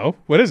 I don't know.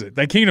 What is it?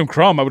 Thy kingdom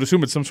crumb, I would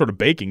assume it's some sort of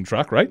baking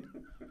truck, right?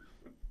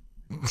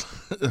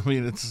 I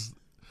mean,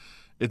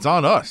 it's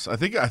on us. I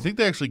think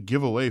they actually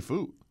give away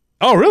food.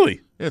 Oh, really?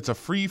 Yeah, it's a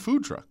free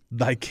food truck.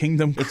 Thy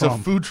kingdom crumb. It's a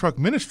food truck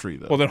ministry,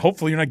 though. Well, then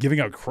hopefully you're not giving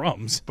out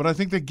crumbs. But I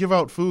think they give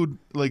out food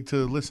like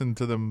to listen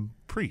to them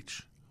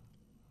preach.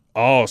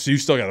 Oh, so you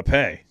still got to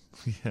pay.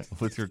 Yeah,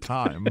 with your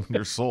time and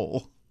your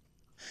soul.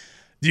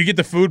 Do you get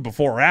the food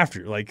before or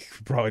after? Like,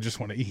 you probably just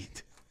want to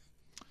eat.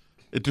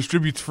 It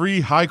distributes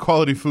free,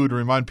 high-quality food to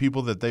remind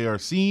people that they are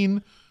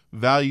seen,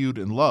 valued,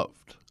 and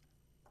loved.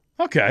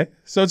 Okay.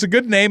 So it's a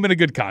good name and a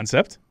good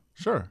concept.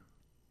 Sure.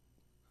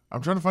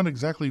 I'm trying to find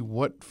exactly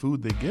what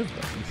food they give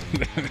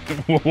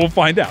them. We'll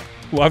find out.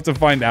 We'll have to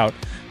find out.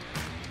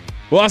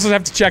 We'll also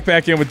have to check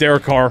back in with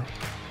Derek Carr,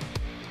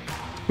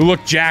 who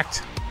looked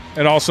jacked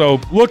and also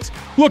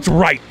looked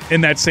right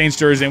in that Saints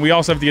jersey. And we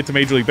also have to get to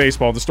Major League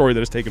Baseball, the story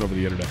that has taken over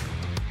the internet.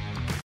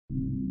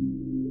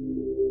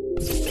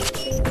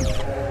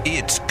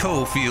 It's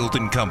Cofield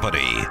and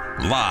Company,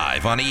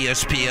 live on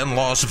ESPN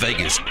Las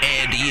Vegas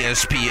and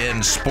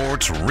ESPN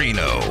Sports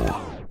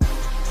Reno.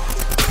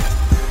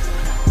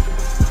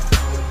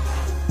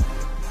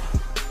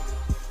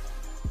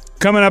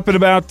 Coming up in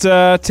about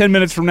 10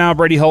 minutes from now,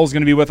 Brady Hull is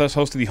going to be with us,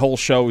 host of the Hull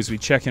Show, as we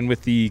check in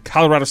with the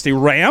Colorado State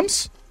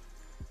Rams.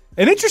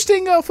 An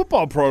interesting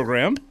football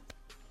program,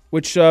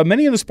 which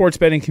many in the sports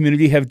betting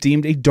community have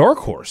deemed a dark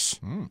horse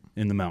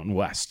in the Mountain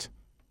West.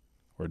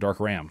 Or a dark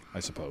ram, I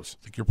suppose.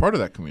 I think you're part of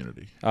that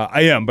community.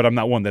 I am, but I'm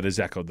not one that has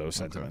echoed those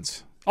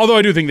sentiments. Although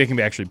I do think they can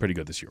be actually pretty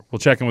good this year. We'll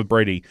check in with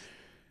Brady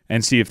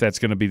and see if that's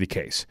going to be the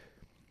case.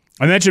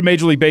 I mentioned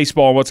Major League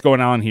Baseball and what's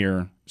going on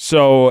here.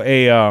 So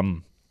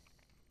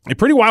a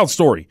pretty wild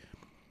story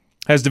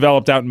has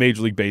developed out in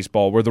Major League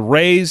Baseball where the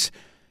Rays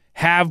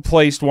have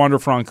placed Wander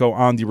Franco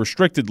on the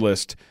restricted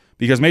list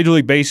because Major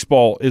League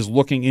Baseball is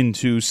looking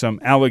into some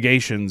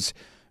allegations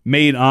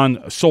made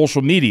on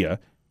social media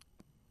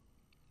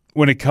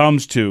when it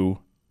comes to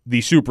the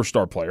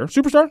superstar player.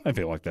 Superstar? I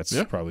feel like that's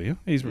probably you.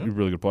 He's a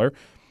really good player.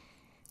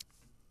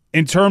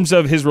 In terms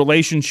of his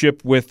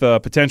relationship with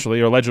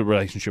potentially, or alleged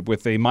relationship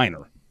with a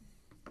minor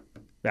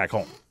back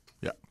home.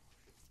 Yeah.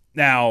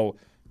 Now,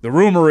 the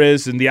rumor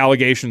is, and the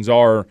allegations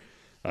are,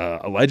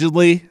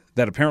 allegedly,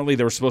 that apparently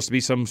there was supposed to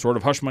be some sort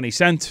of hush money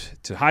sent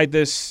to hide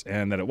this,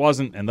 and that it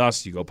wasn't, and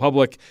thus you go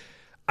public.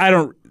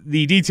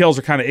 The details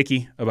are kind of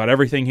icky about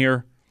everything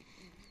here.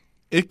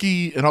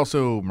 Icky and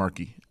also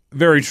murky.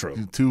 Very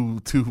true.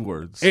 Two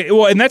words.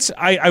 And that's,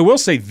 I will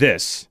say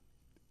this.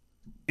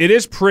 It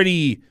is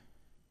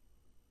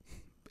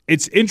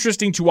it's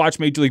interesting to watch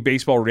Major League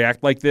Baseball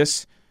react like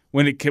this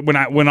when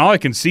all I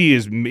can see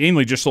is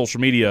mainly just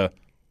social media.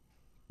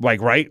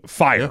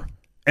 Fire. Yeah.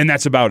 And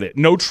that's about it.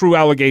 No true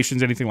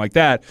allegations, anything like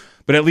that.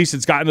 But at least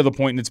it's gotten to the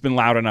point and it's been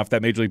loud enough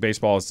that Major League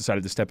Baseball has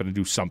decided to step in and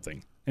do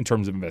something in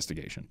terms of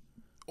investigation.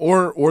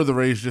 Or the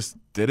Rays just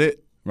did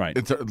it. Right.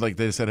 Like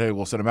they said, hey,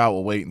 we'll send him out.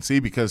 We'll wait and see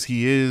because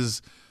he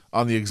is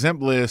on the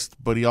exempt list,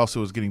 but he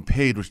also is getting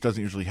paid, which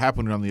doesn't usually happen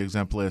when you're on the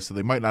exempt list. So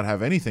they might not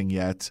have anything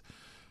yet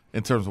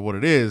in terms of what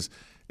it is.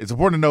 It's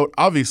important to note,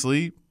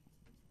 obviously,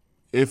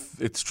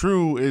 if it's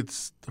true,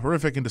 it's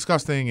horrific and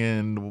disgusting,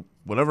 and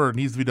whatever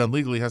needs to be done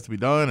legally has to be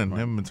done, and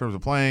him in terms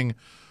of playing,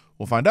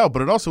 we'll find out.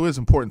 But it also is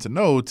important to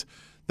note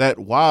that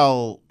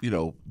while,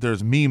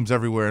 there's memes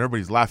everywhere and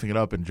everybody's laughing it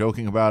up and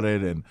joking about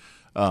it and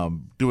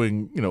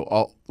doing,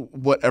 all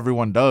what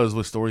everyone does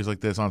with stories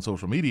like this on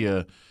social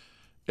media,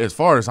 as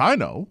far as I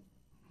know,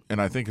 and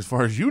I think as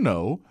far as you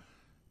know,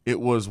 it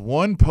was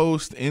one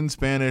post in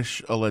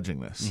Spanish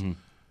alleging this. Mm-hmm.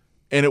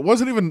 And it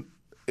wasn't even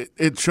 –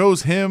 it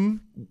shows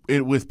him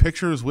with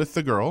pictures with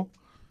the girl,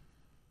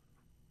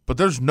 but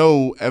there's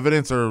no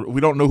evidence or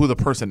we don't know who the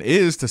person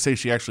is to say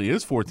she actually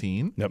is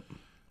 14. Yep.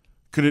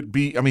 Could it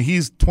be – I mean,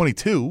 he's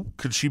 22.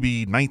 Could she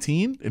be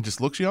 19 and just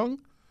looks young?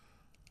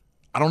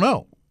 I don't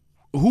know.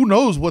 Who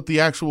knows what the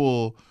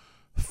actual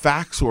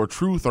facts or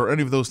truth or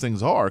any of those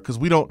things are because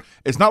we don't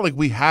 – it's not like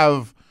we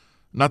have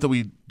 – not that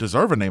we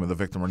deserve a name of the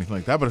victim or anything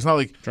like that, but it's not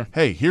like, sure,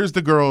 hey, here's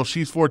the girl.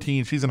 She's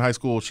 14. She's in high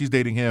school. She's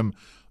dating him.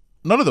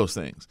 None of those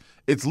things.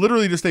 It's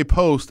literally just a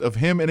post of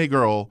him and a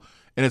girl,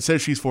 and it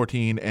says she's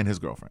 14 and his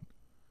girlfriend.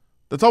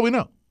 That's all we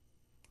know.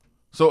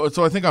 So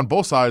I think on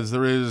both sides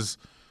there is,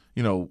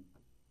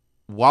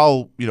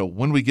 while,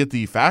 when we get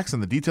the facts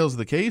and the details of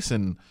the case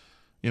and,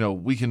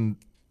 we can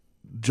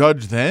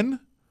judge then,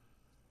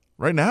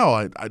 right now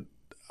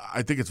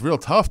I think it's real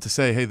tough to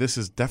say, hey, this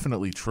is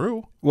definitely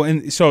true. Well,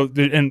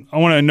 and I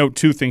want to note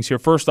two things here.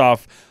 First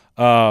off,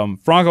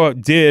 Franco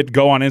did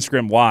go on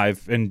Instagram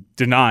Live and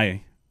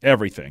deny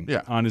everything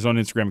on his own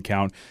Instagram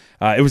account.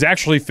 It was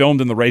actually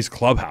filmed in the Rays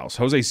clubhouse.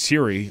 Jose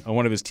Siri,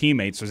 one of his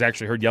teammates, was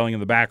actually heard yelling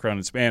in the background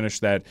in Spanish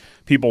that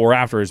people were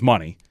after his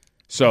money.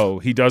 So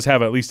he does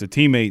have at least a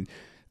teammate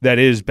that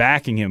is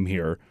backing him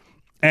here.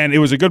 And it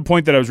was a good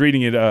point that I was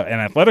reading an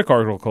Athletic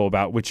article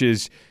about, which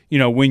is,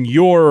 when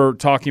you're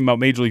talking about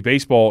Major League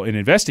Baseball and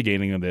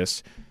investigating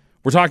this,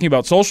 we're talking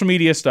about social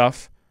media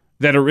stuff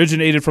that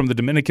originated from the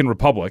Dominican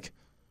Republic.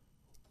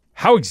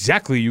 How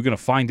exactly are you going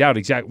to find out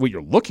exactly what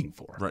you're looking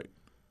for? Right.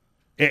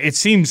 It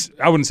seems,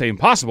 I wouldn't say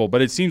impossible,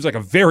 but it seems like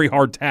a very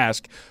hard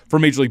task for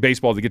Major League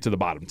Baseball to get to the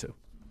bottom to,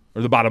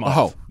 or the bottom of.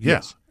 Oh,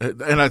 yes. And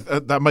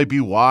that might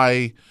be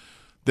why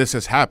this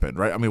has happened,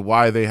 right? I mean,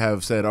 why they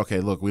have said,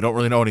 okay, look, we don't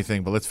really know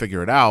anything, but let's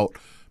figure it out,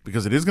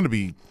 because it is going to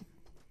be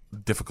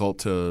difficult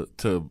to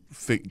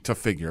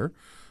figure.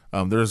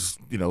 There's,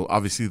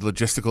 obviously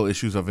logistical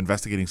issues of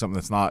investigating something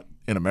that's not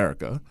in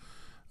America,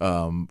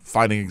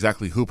 finding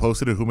exactly who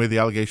posted it, who made the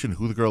allegation,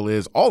 who the girl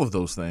is, all of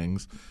those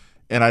things.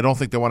 And I don't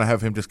think they want to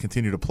have him just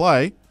continue to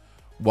play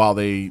while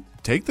they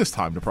take this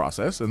time to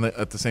process, and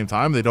at the same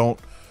time, they don't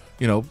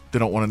want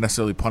to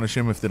necessarily punish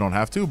him if they don't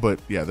have to. But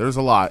yeah, there's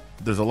a lot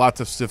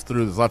to sift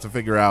through. There's a lot to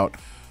figure out.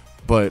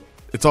 But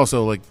it's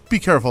also like, be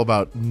careful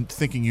about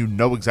thinking you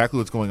know exactly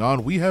what's going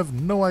on. We have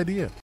no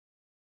idea.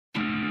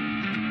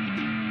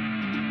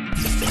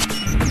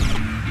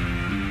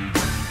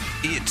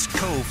 It's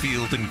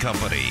Cofield and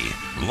Company,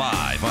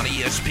 live on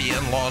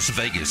ESPN Las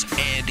Vegas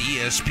and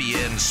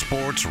ESPN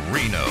Sports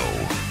Reno.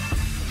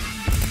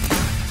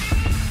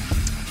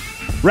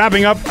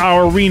 Wrapping up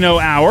our Reno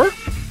hour,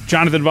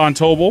 Jonathan Von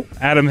Tobel,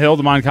 Adam Hill,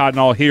 Damon Cotton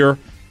all here.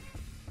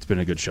 It's been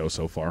a good show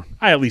so far.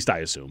 At least I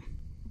assume.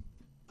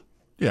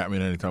 Yeah, I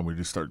mean, anytime we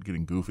just start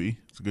getting goofy,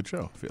 it's a good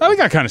show. We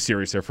got kind of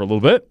serious there for a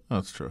little bit. Oh,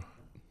 that's true.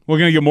 We're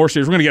going to get more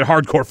serious. We're going to get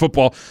hardcore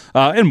football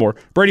and more.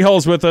 Brady Hull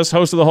is with us,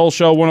 host of the Hull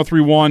Show,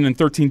 103.1 and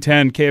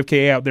 1310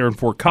 KFKA out there in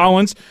Fort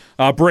Collins.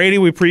 Brady,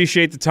 we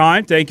appreciate the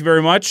time. Thank you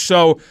very much.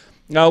 So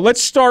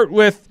let's start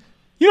with,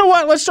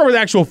 let's start with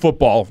actual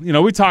football.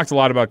 We talked a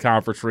lot about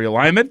conference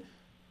realignment.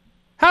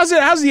 How's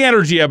the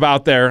energy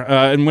about there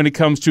and when it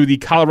comes to the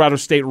Colorado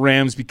State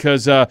Rams?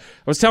 Because I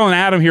was telling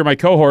Adam here, my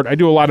cohort, I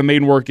do a lot of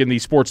main work in the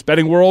sports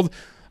betting world.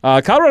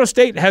 Colorado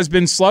State has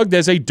been slugged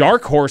as a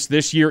dark horse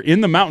this year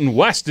in the Mountain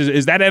West.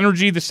 Is that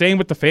energy the same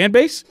with the fan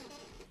base?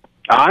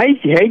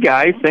 Hey,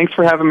 guys. Thanks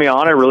for having me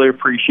on. I really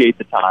appreciate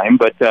the time.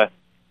 But,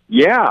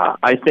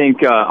 I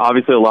think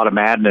obviously a lot of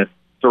madness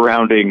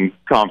surrounding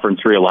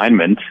conference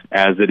realignment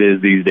as it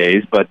is these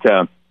days. But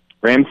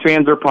Rams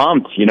fans are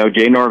pumped.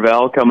 Jay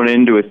Norvell coming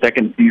into his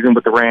second season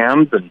with the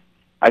Rams. And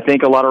I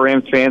think a lot of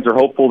Rams fans are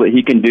hopeful that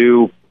he can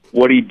do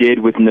what he did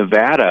with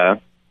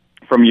Nevada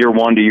from year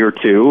 1 to year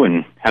 2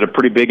 and had a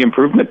pretty big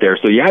improvement there.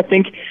 So, I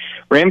think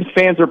Rams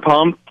fans are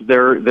pumped.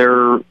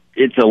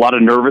 It's a lot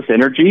of nervous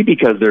energy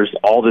because there's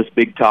all this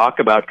big talk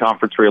about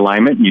conference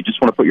realignment, and you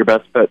just want to put your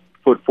best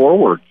foot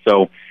forward.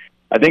 So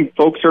I think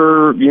folks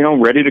are,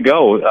 ready to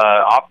go,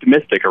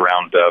 optimistic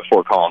around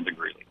Fort Collins and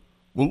Greeley.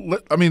 Well,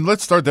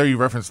 let's start there. You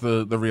referenced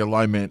the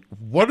realignment.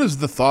 What is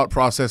the thought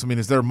process?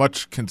 Is there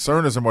much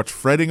concern? Is there much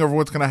fretting over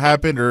what's going to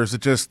happen? Or is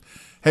it just,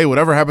 hey,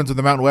 whatever happens in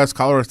the Mountain West,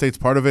 Colorado State's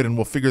part of it, and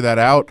we'll figure that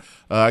out?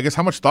 I guess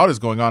how much thought is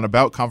going on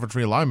about conference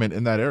realignment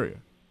in that area?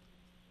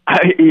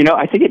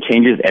 I think it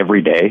changes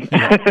every day.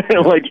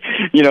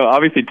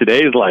 Obviously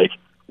today is like,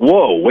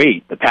 whoa,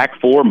 wait, the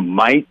Pac-4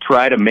 might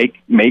try to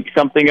make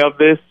something of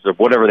this, or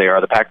whatever they are,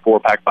 the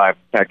Pac-4, Pac-5,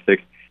 Pac-6.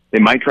 They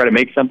might try to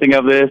make something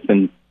of this,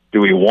 and do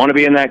we want to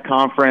be in that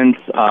conference?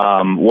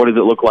 What does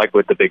it look like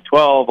with the Big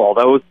 12? All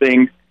those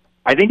things.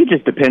 I think it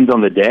just depends on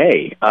the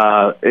day.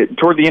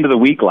 Toward the end of the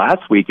week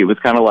last week, it was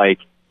kind of like,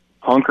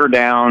 hunker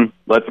down,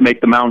 let's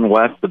make the Mountain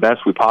West the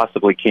best we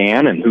possibly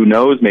can, and who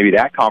knows, maybe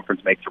that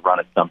conference makes a run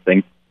at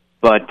something.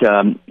 But,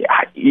 I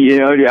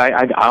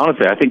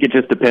honestly, I think it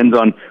just depends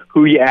on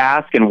who you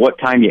ask and what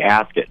time you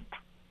ask it.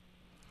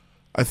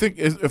 I think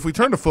if we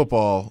turn to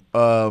football,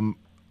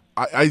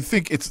 I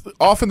think it's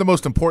often the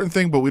most important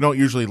thing, but we don't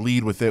usually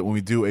lead with it when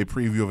we do a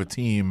preview of a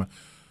team.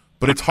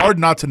 But it's hard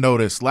not to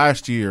notice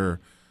last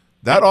year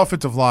that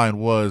offensive line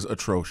was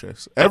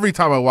atrocious. Every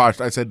time I watched,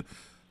 I said,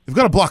 they've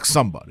got to block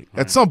somebody.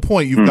 At some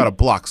point, you've got to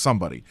block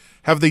somebody.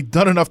 Have they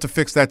done enough to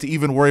fix that to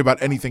even worry about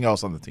anything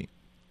else on the team?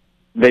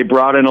 They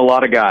brought in a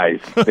lot of guys.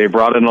 They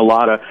brought in a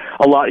lot.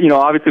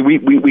 Obviously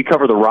we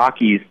cover the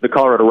Rockies, the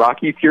Colorado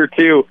Rockies here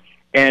too.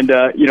 And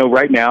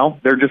right now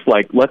they're just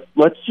like,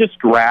 let's just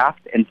draft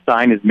and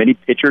sign as many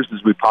pitchers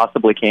as we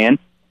possibly can.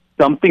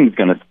 Something's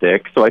going to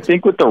stick. So I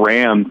think with the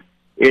Rams,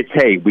 it's,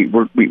 hey,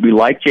 we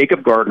like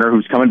Jacob Gardner,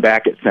 who's coming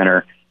back at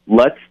center.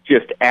 Let's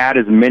just add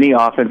as many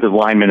offensive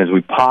linemen as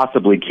we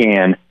possibly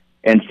can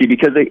and see,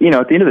 because at the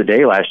end of the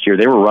day last year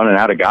they were running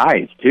out of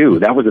guys too.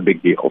 That was a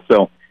big deal.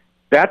 So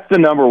that's the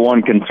number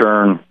one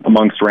concern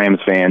amongst Rams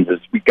fans, is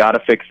we got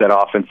to fix that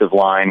offensive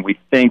line. We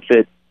think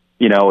that,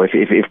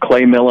 if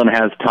Clay Millen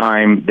has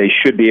time, they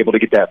should be able to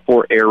get that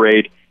Fort Air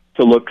Raid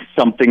to look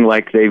something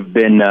like they've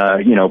been,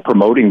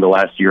 promoting the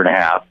last year and a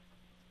half.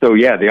 So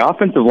yeah, the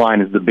offensive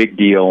line is the big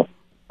deal.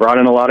 Brought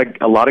in a lot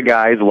of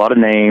guys, a lot of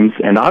names,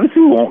 and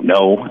obviously we won't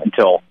know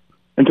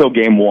until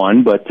game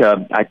one. But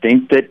I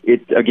think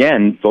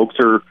that folks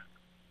are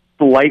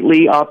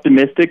slightly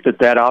optimistic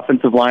that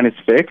offensive line is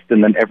fixed,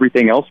 and then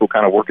everything else will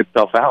kind of work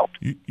itself out.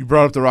 You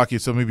brought up the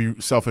Rockies, so maybe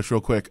selfish real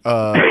quick.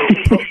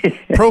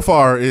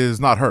 Profar is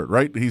not hurt,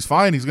 right? He's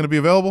fine. He's going to be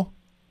available.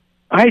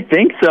 I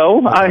think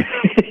so. Okay.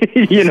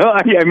 You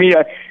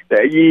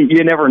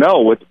never know.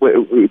 What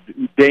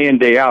day in,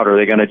 day out, are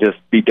they going to just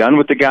be done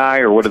with the guy,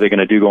 or what are they going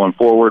to do going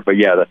forward? But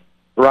yeah, the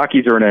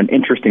Rockies are in an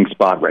interesting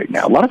spot right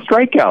now. A lot of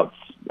strikeouts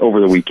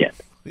over the weekend.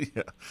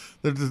 Yeah,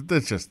 it's a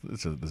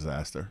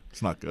disaster.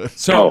 It's not good.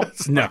 So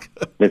it's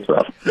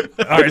rough.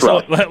 All right,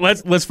 so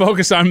let's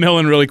focus on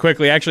Millen really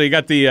quickly. Actually, you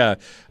got the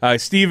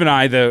Steve and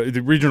I,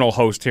 the regional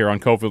host here on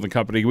Cofield and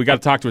Company. We got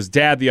to talk to his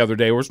dad the other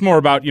day, where it's more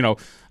about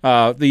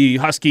the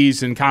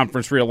Huskies and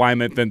conference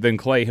realignment than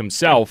Clay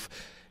himself.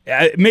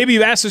 Maybe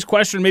you ask this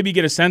question, maybe you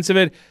get a sense of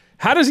it.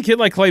 How does a kid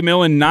like Clay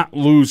Millen not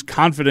lose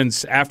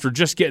confidence after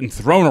just getting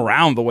thrown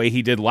around the way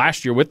he did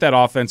last year with that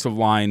offensive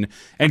line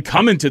and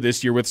come into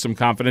this year with some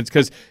confidence?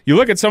 Because you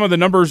look at some of the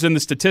numbers and the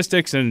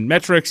statistics and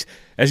metrics,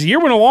 as the year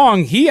went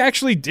along, he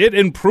actually did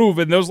improve,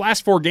 and those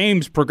last 4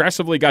 games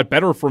progressively got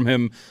better from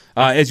him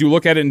as you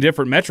look at it in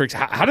different metrics.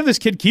 How did this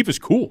kid keep his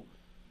cool?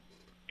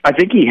 I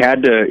think he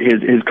had to.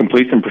 His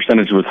completion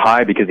percentage was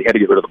high because he had to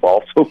get rid of the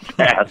ball so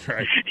fast.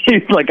 Right.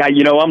 He's like,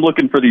 I'm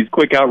looking for these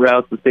quick out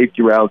routes, the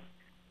safety routes.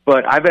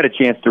 But I've had a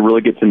chance to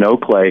really get to know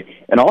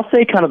Clay, and I'll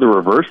say kind of the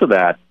reverse of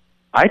that.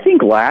 I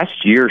think last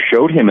year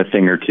showed him a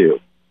thing or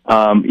two.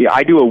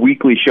 I do a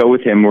weekly show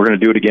with him. We're going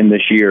to do it again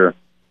this year,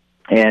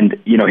 and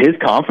his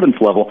confidence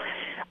level.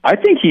 I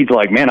think he's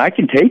like, man, I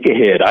can take a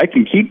hit. I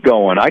can keep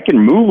going. I can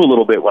move a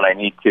little bit when I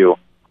need to.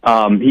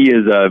 He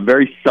is a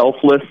very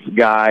selfless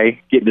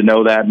guy, getting to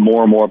know that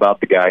more and more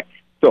about the guy.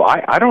 So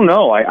I don't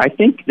know. I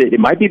think that it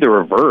might be the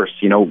reverse.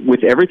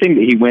 With everything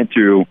that he went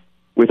through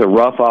with a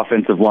rough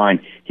offensive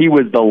line, he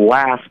was the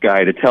last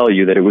guy to tell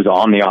you that it was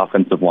on the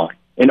offensive line.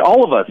 And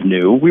all of us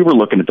knew. We were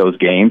looking at those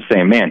games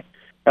saying, man,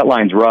 that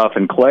line's rough.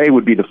 And Clay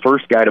would be the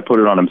first guy to put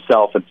it on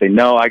himself and say,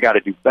 no, I got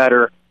to do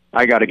better.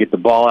 I got to get the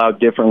ball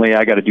out differently.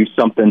 I got to do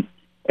something.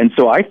 And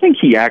so I think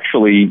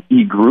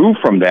he grew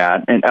from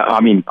that. And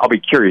I'll be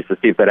curious to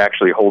see if that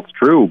actually holds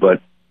true,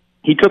 but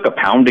he took a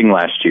pounding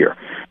last year.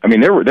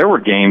 There were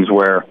games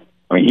where,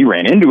 he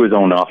ran into his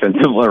own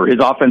his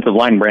offensive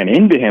line ran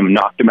into him and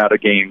knocked him out of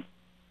games.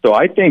 So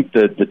I think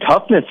the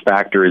toughness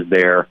factor is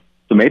there.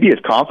 So maybe his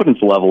confidence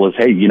level is,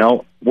 hey,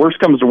 worst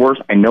comes to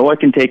worst, I know I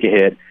can take a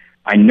hit.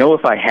 I know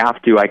if I have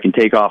to, I can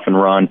take off and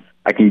run.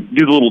 I can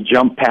do the little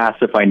jump pass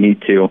if I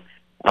need to.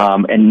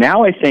 And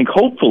now I think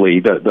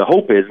hopefully the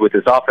hope is with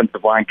his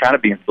offensive line kind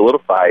of being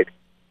solidified,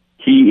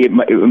 it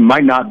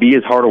might not be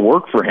as hard a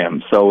work for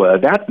him. So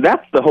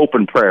that's the hope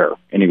and prayer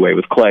anyway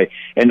with Clay.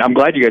 And I'm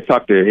glad you guys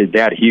talked to his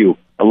dad, Hugh.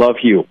 I love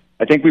Hugh.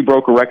 I think we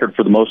broke a record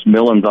for the most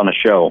Millens on a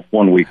show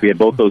one week. We had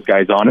both those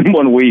guys on in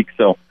 1 week,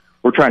 so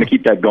we're trying to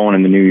keep that going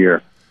in the new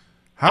year.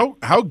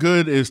 How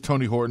good is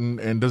Tony Horton,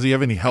 and does he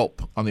have any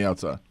help on the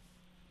outside?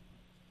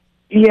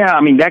 Yeah,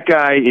 that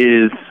guy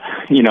is,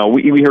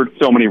 we heard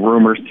so many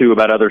rumors, too,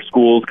 about other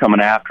schools coming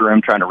after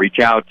him, trying to reach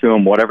out to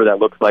him, whatever that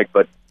looks like.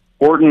 But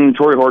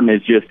Tory Horton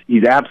is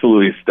he's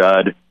absolutely a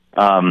stud.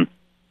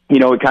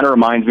 It kind of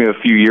reminds me of a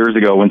few years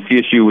ago when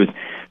CSU was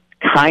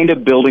kind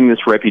of building this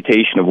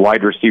reputation of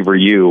wide receiver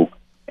U,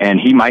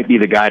 and he might be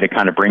the guy to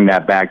kind of bring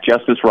that back.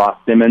 Justice Ross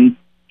Simmons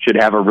should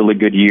have a really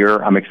good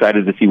year. I'm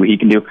excited to see what he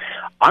can do.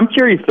 I'm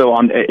curious, though,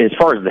 as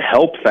far as the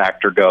help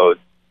factor goes,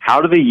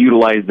 how do they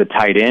utilize the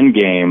tight end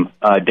game?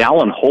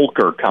 Dallin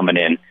Holker coming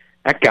in,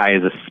 that guy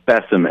is a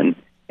specimen,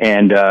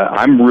 and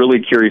I'm really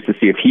curious to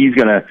see if he's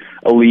going to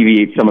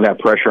alleviate some of that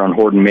pressure on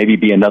Horton, maybe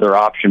be another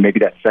option, maybe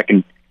that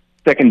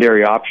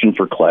secondary option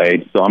for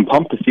Clay. So I'm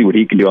pumped to see what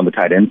he can do on the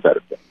tight end side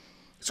of things.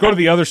 Let's go to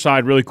the other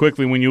side really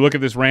quickly. When you look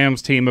at this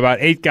Rams team, about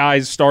 8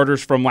 guys,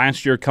 starters from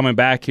last year coming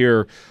back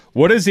here.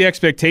 What is the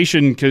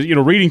expectation? Because,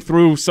 reading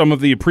through some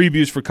of the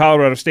previews for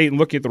Colorado State and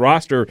looking at the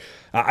roster,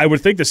 I would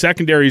think the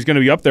secondary is going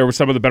to be up there with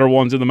some of the better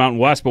ones in the Mountain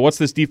West. But what's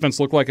this defense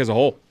look like as a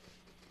whole?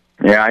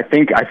 Yeah, I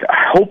think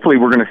hopefully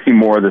we're going to see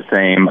more of the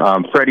same.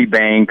 Freddie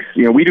Banks,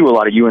 we do a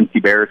lot of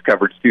UNC Bears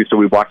coverage too, so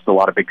we've watched a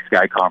lot of Big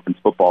Sky Conference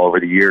football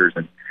over the years.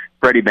 And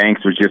Freddie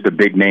Banks was just a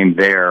big name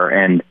there.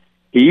 And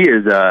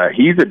he's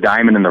a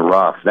diamond in the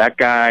rough. That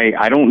guy,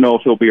 I don't know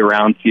if he'll be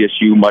around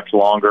CSU much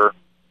longer,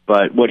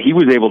 but what he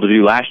was able to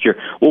do last year,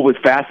 what was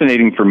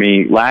fascinating for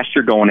me, last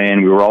year going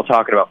in, we were all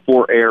talking about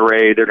 4 air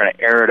raid, they're going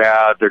to air it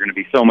out, there are going to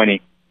be so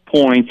many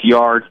points,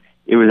 yards.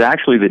 It was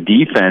actually the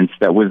defense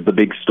that was the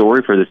big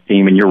story for this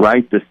team, and you're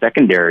right, the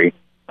secondary,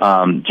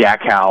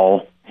 Jack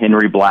Howell,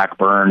 Henry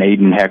Blackburn,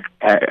 Aiden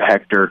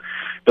Hector,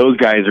 those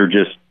guys are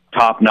just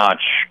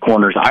top-notch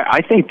corners.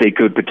 I think they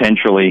could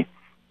potentially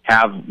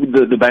have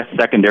the best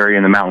secondary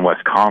in the Mountain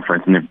West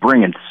Conference, and they're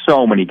bringing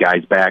so many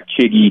guys back.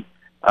 Chiggy,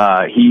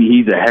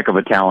 he's a heck of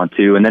a talent,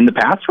 too. And then the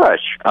pass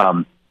rush.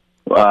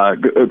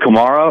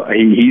 Kamara,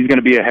 he's going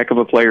to be a heck of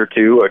a player,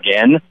 too,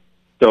 again.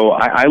 So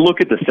I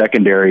look at the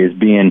secondary as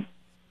being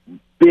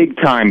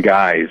big-time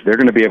guys. They're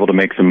going to be able to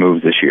make some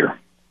moves this year.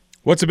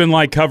 What's it been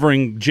like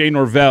covering Jay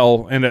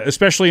Norvell, and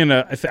especially in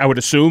I would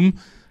assume,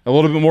 a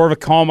little bit more of a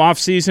calm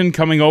offseason,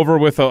 coming over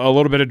with a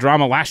little bit of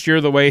drama last year,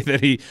 the way that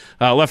he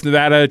left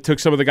Nevada, took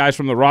some of the guys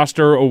from the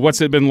roster? Or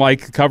what's it been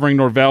like covering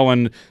Norvell,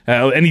 and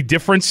any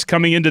difference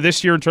coming into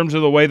this year in terms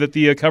of the way that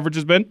the coverage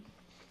has been?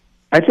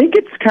 I think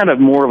it's kind of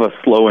more of a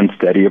slow and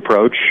steady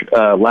approach.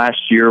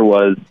 Last year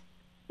was,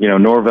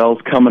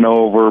 Norvell's coming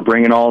over,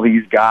 bringing all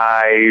these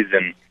guys,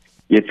 and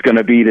it's going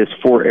to be this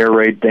 4 air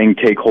raid thing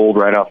take hold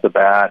right off the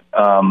bat.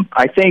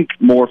 I think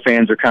more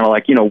fans are kind of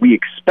like, we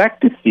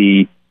expect to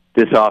see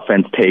this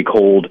offense take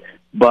hold,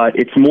 but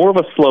it's more of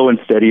a slow and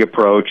steady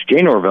approach.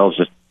 Jay Norvell's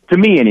just, to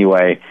me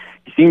anyway,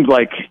 he seems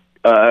like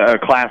a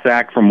class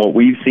act from what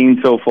we've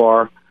seen so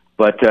far.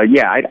 But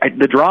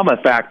the drama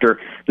factor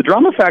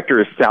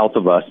is south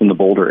of us in the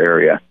Boulder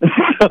area.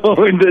 So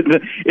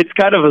it's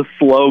kind of a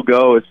slow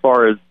go as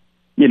far as,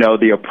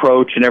 the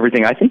approach and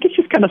everything. I think it's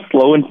just kind of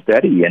slow and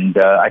steady, and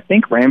I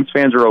think Rams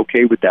fans are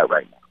okay with that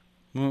right now.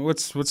 Well,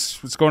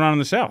 what's going on in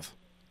the South?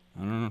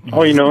 I don't know.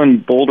 Oh, in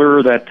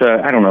Boulder, that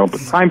I don't know, but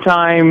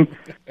primetime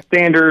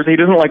Sanders. He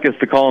doesn't like us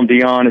to call him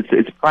Dion.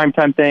 It's a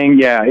primetime thing.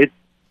 Yeah,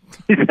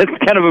 that's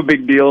kind of a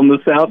big deal in the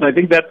South. I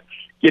think that's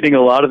getting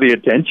a lot of the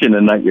attention,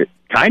 and I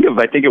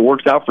think it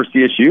works out for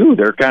CSU.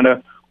 They're kind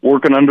of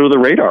working under the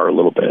radar a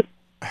little bit.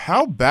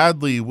 How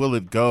badly will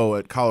it go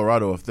at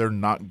Colorado if they're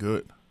not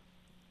good?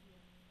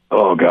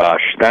 Oh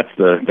gosh, that's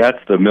the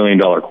 $1 million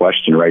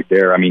question right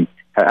there. I mean,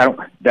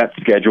 that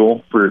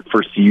schedule for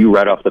CU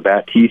right off the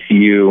bat: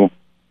 TCU,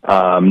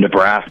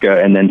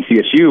 Nebraska, and then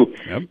CSU.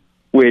 Yep.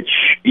 Which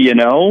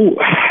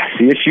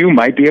CSU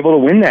might be able to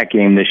win that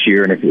game this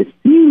year. And if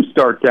CU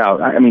starts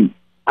out, I mean,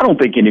 I don't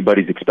think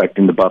anybody's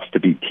expecting the Buffs to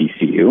beat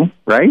TCU,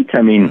 right?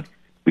 I mean,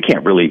 we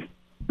can't really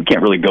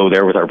go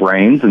there with our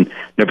brains. And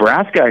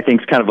Nebraska, I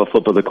think, is kind of a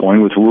flip of the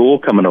coin with Rule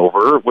coming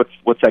over. What's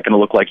that going to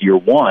look like year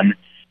one?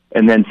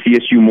 And then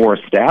CSU more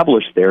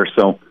established there.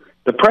 So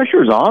the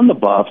pressure's on the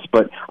Buffs,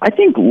 but I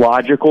think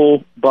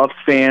logical Buffs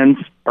fans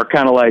are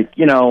kind of like,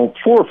 4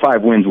 or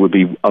 5 wins would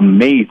be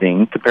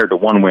amazing compared to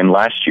 1 win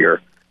last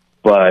year.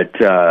 But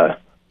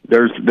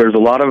there's a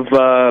lot of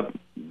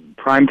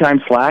primetime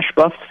 /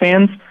 Buffs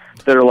fans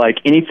that are like,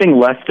 anything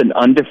less than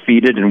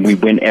undefeated and we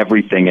win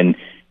everything, and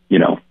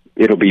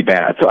it'll be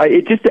bad. So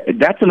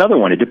that's another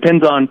one. It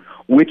depends on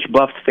which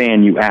Buffs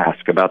fan you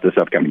ask about this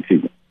upcoming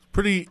season.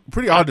 Pretty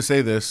odd to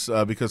say this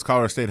because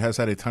Colorado State has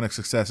had a ton of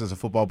success as a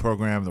football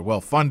program. They're well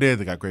funded.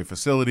 They got great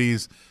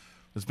facilities.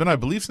 It's been, I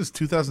believe, since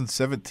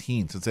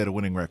 2017 since they had a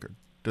winning record.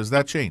 Does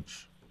that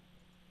change?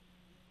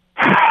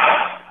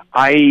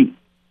 I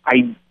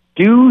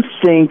do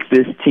think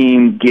this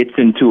team gets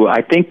into.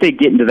 I think they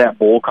get into that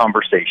bowl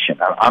conversation.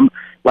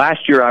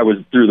 Last year I was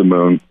through the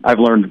moon. I've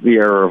learned the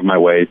error of my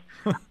ways.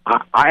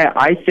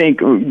 I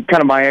think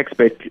kind of my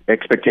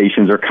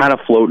expectations are kind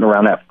of floating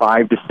around that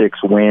 5 to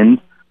 6 wins.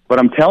 But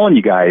I'm telling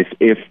you guys,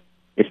 if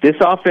this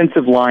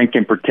offensive line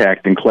can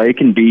protect and Clay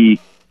can be,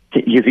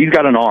 because he's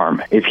got an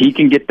arm, if he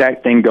can get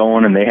that thing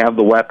going and they have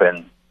the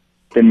weapons,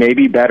 then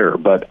maybe better.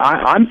 But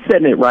I'm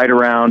setting it right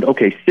around,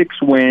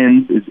 6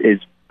 wins is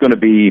going to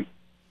be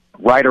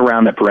right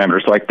around that parameter.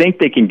 So I think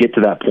they can get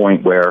to that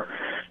point where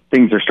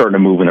things are starting to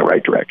move in the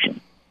right direction.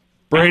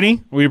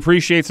 Brady, we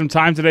appreciate some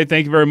time today.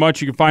 Thank you very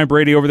much. You can find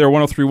Brady over there,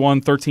 1031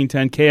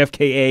 1310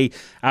 KFKA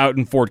out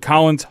in Fort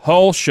Collins.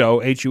 Hull Show,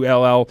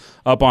 HULL,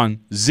 up on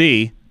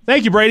Z.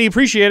 Thank you, Brady.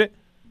 Appreciate it.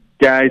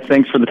 Guys,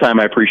 thanks for the time.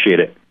 I appreciate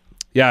it.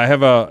 Yeah,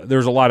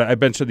 there's a lot of, I've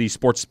been to the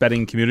sports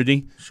betting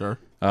community. Sure.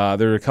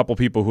 There are a couple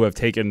people who have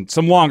taken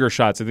some longer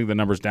shots. I think the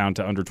number's down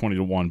to under 20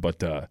 to 1,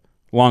 but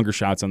longer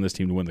shots on this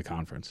team to win the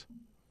conference.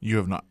 You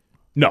have not?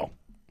 No.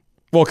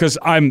 Well, because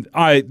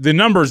the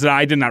numbers that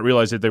I did not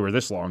realize that they were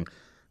this long.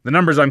 The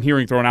numbers I'm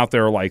hearing thrown out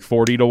there are like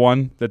 40 to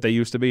 1 that they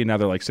used to be, and now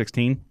they're like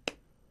 16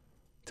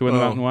 to win the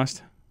Mountain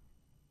West.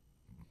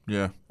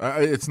 Yeah,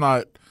 it's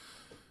not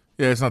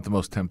the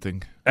most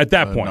tempting at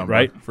that point, number,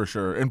 right? For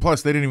sure. And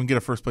plus, they didn't even get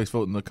a first place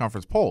vote in the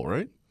conference poll,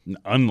 right?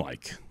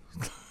 Unlike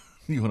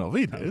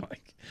UNLV did.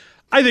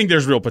 I think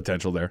there's real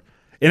potential there.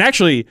 And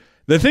actually,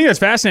 the thing that's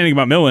fascinating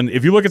about Millen,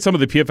 if you look at some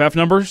of the PFF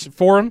numbers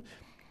for him,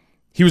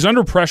 he was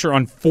under pressure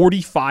on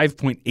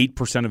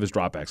 45.8% of his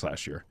dropbacks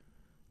last year.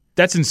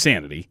 That's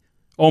insanity.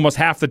 Almost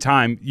half the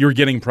time, you're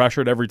getting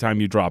pressured every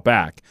time you drop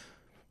back.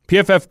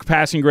 PFF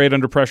passing grade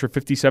under pressure,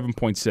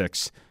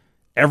 57.6.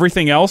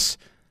 Everything else,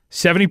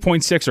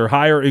 70.6 or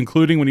higher,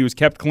 including when he was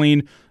kept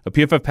clean, a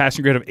PFF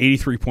passing grade of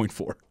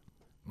 83.4.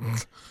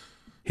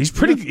 He's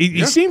pretty.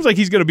 He seems like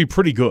he's going to be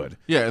pretty good.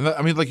 Yeah,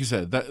 and like you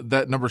said,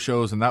 that number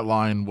shows, and that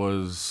line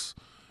was,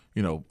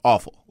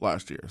 awful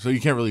last year. So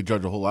you can't really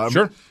judge a whole lot.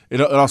 Sure. I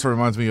mean, it also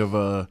reminds me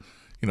of,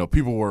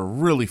 people were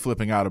really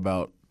flipping out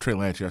about Trey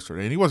Lance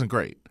yesterday, and he wasn't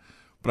great.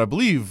 But I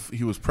believe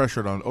he was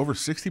pressured on over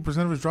 60%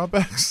 of his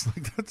dropbacks.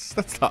 Like that's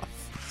tough.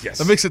 Yes,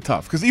 that makes it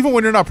tough because even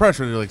when you're not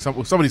pressured, you're like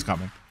somebody's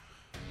coming.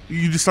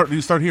 You start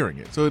hearing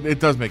it, so it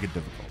does make it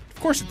difficult.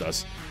 Of course it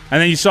does. And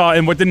then you saw,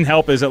 and what didn't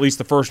help is at least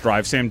the first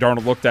drive, Sam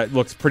Darnold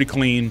looked pretty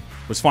clean,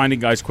 was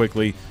finding guys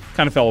quickly,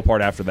 kind of fell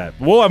apart after that.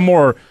 We'll have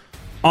more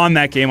on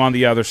that game on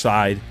the other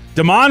side.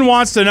 Damon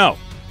wants to know,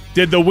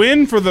 did the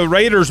win for the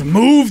Raiders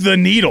move the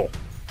needle?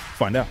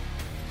 Find out.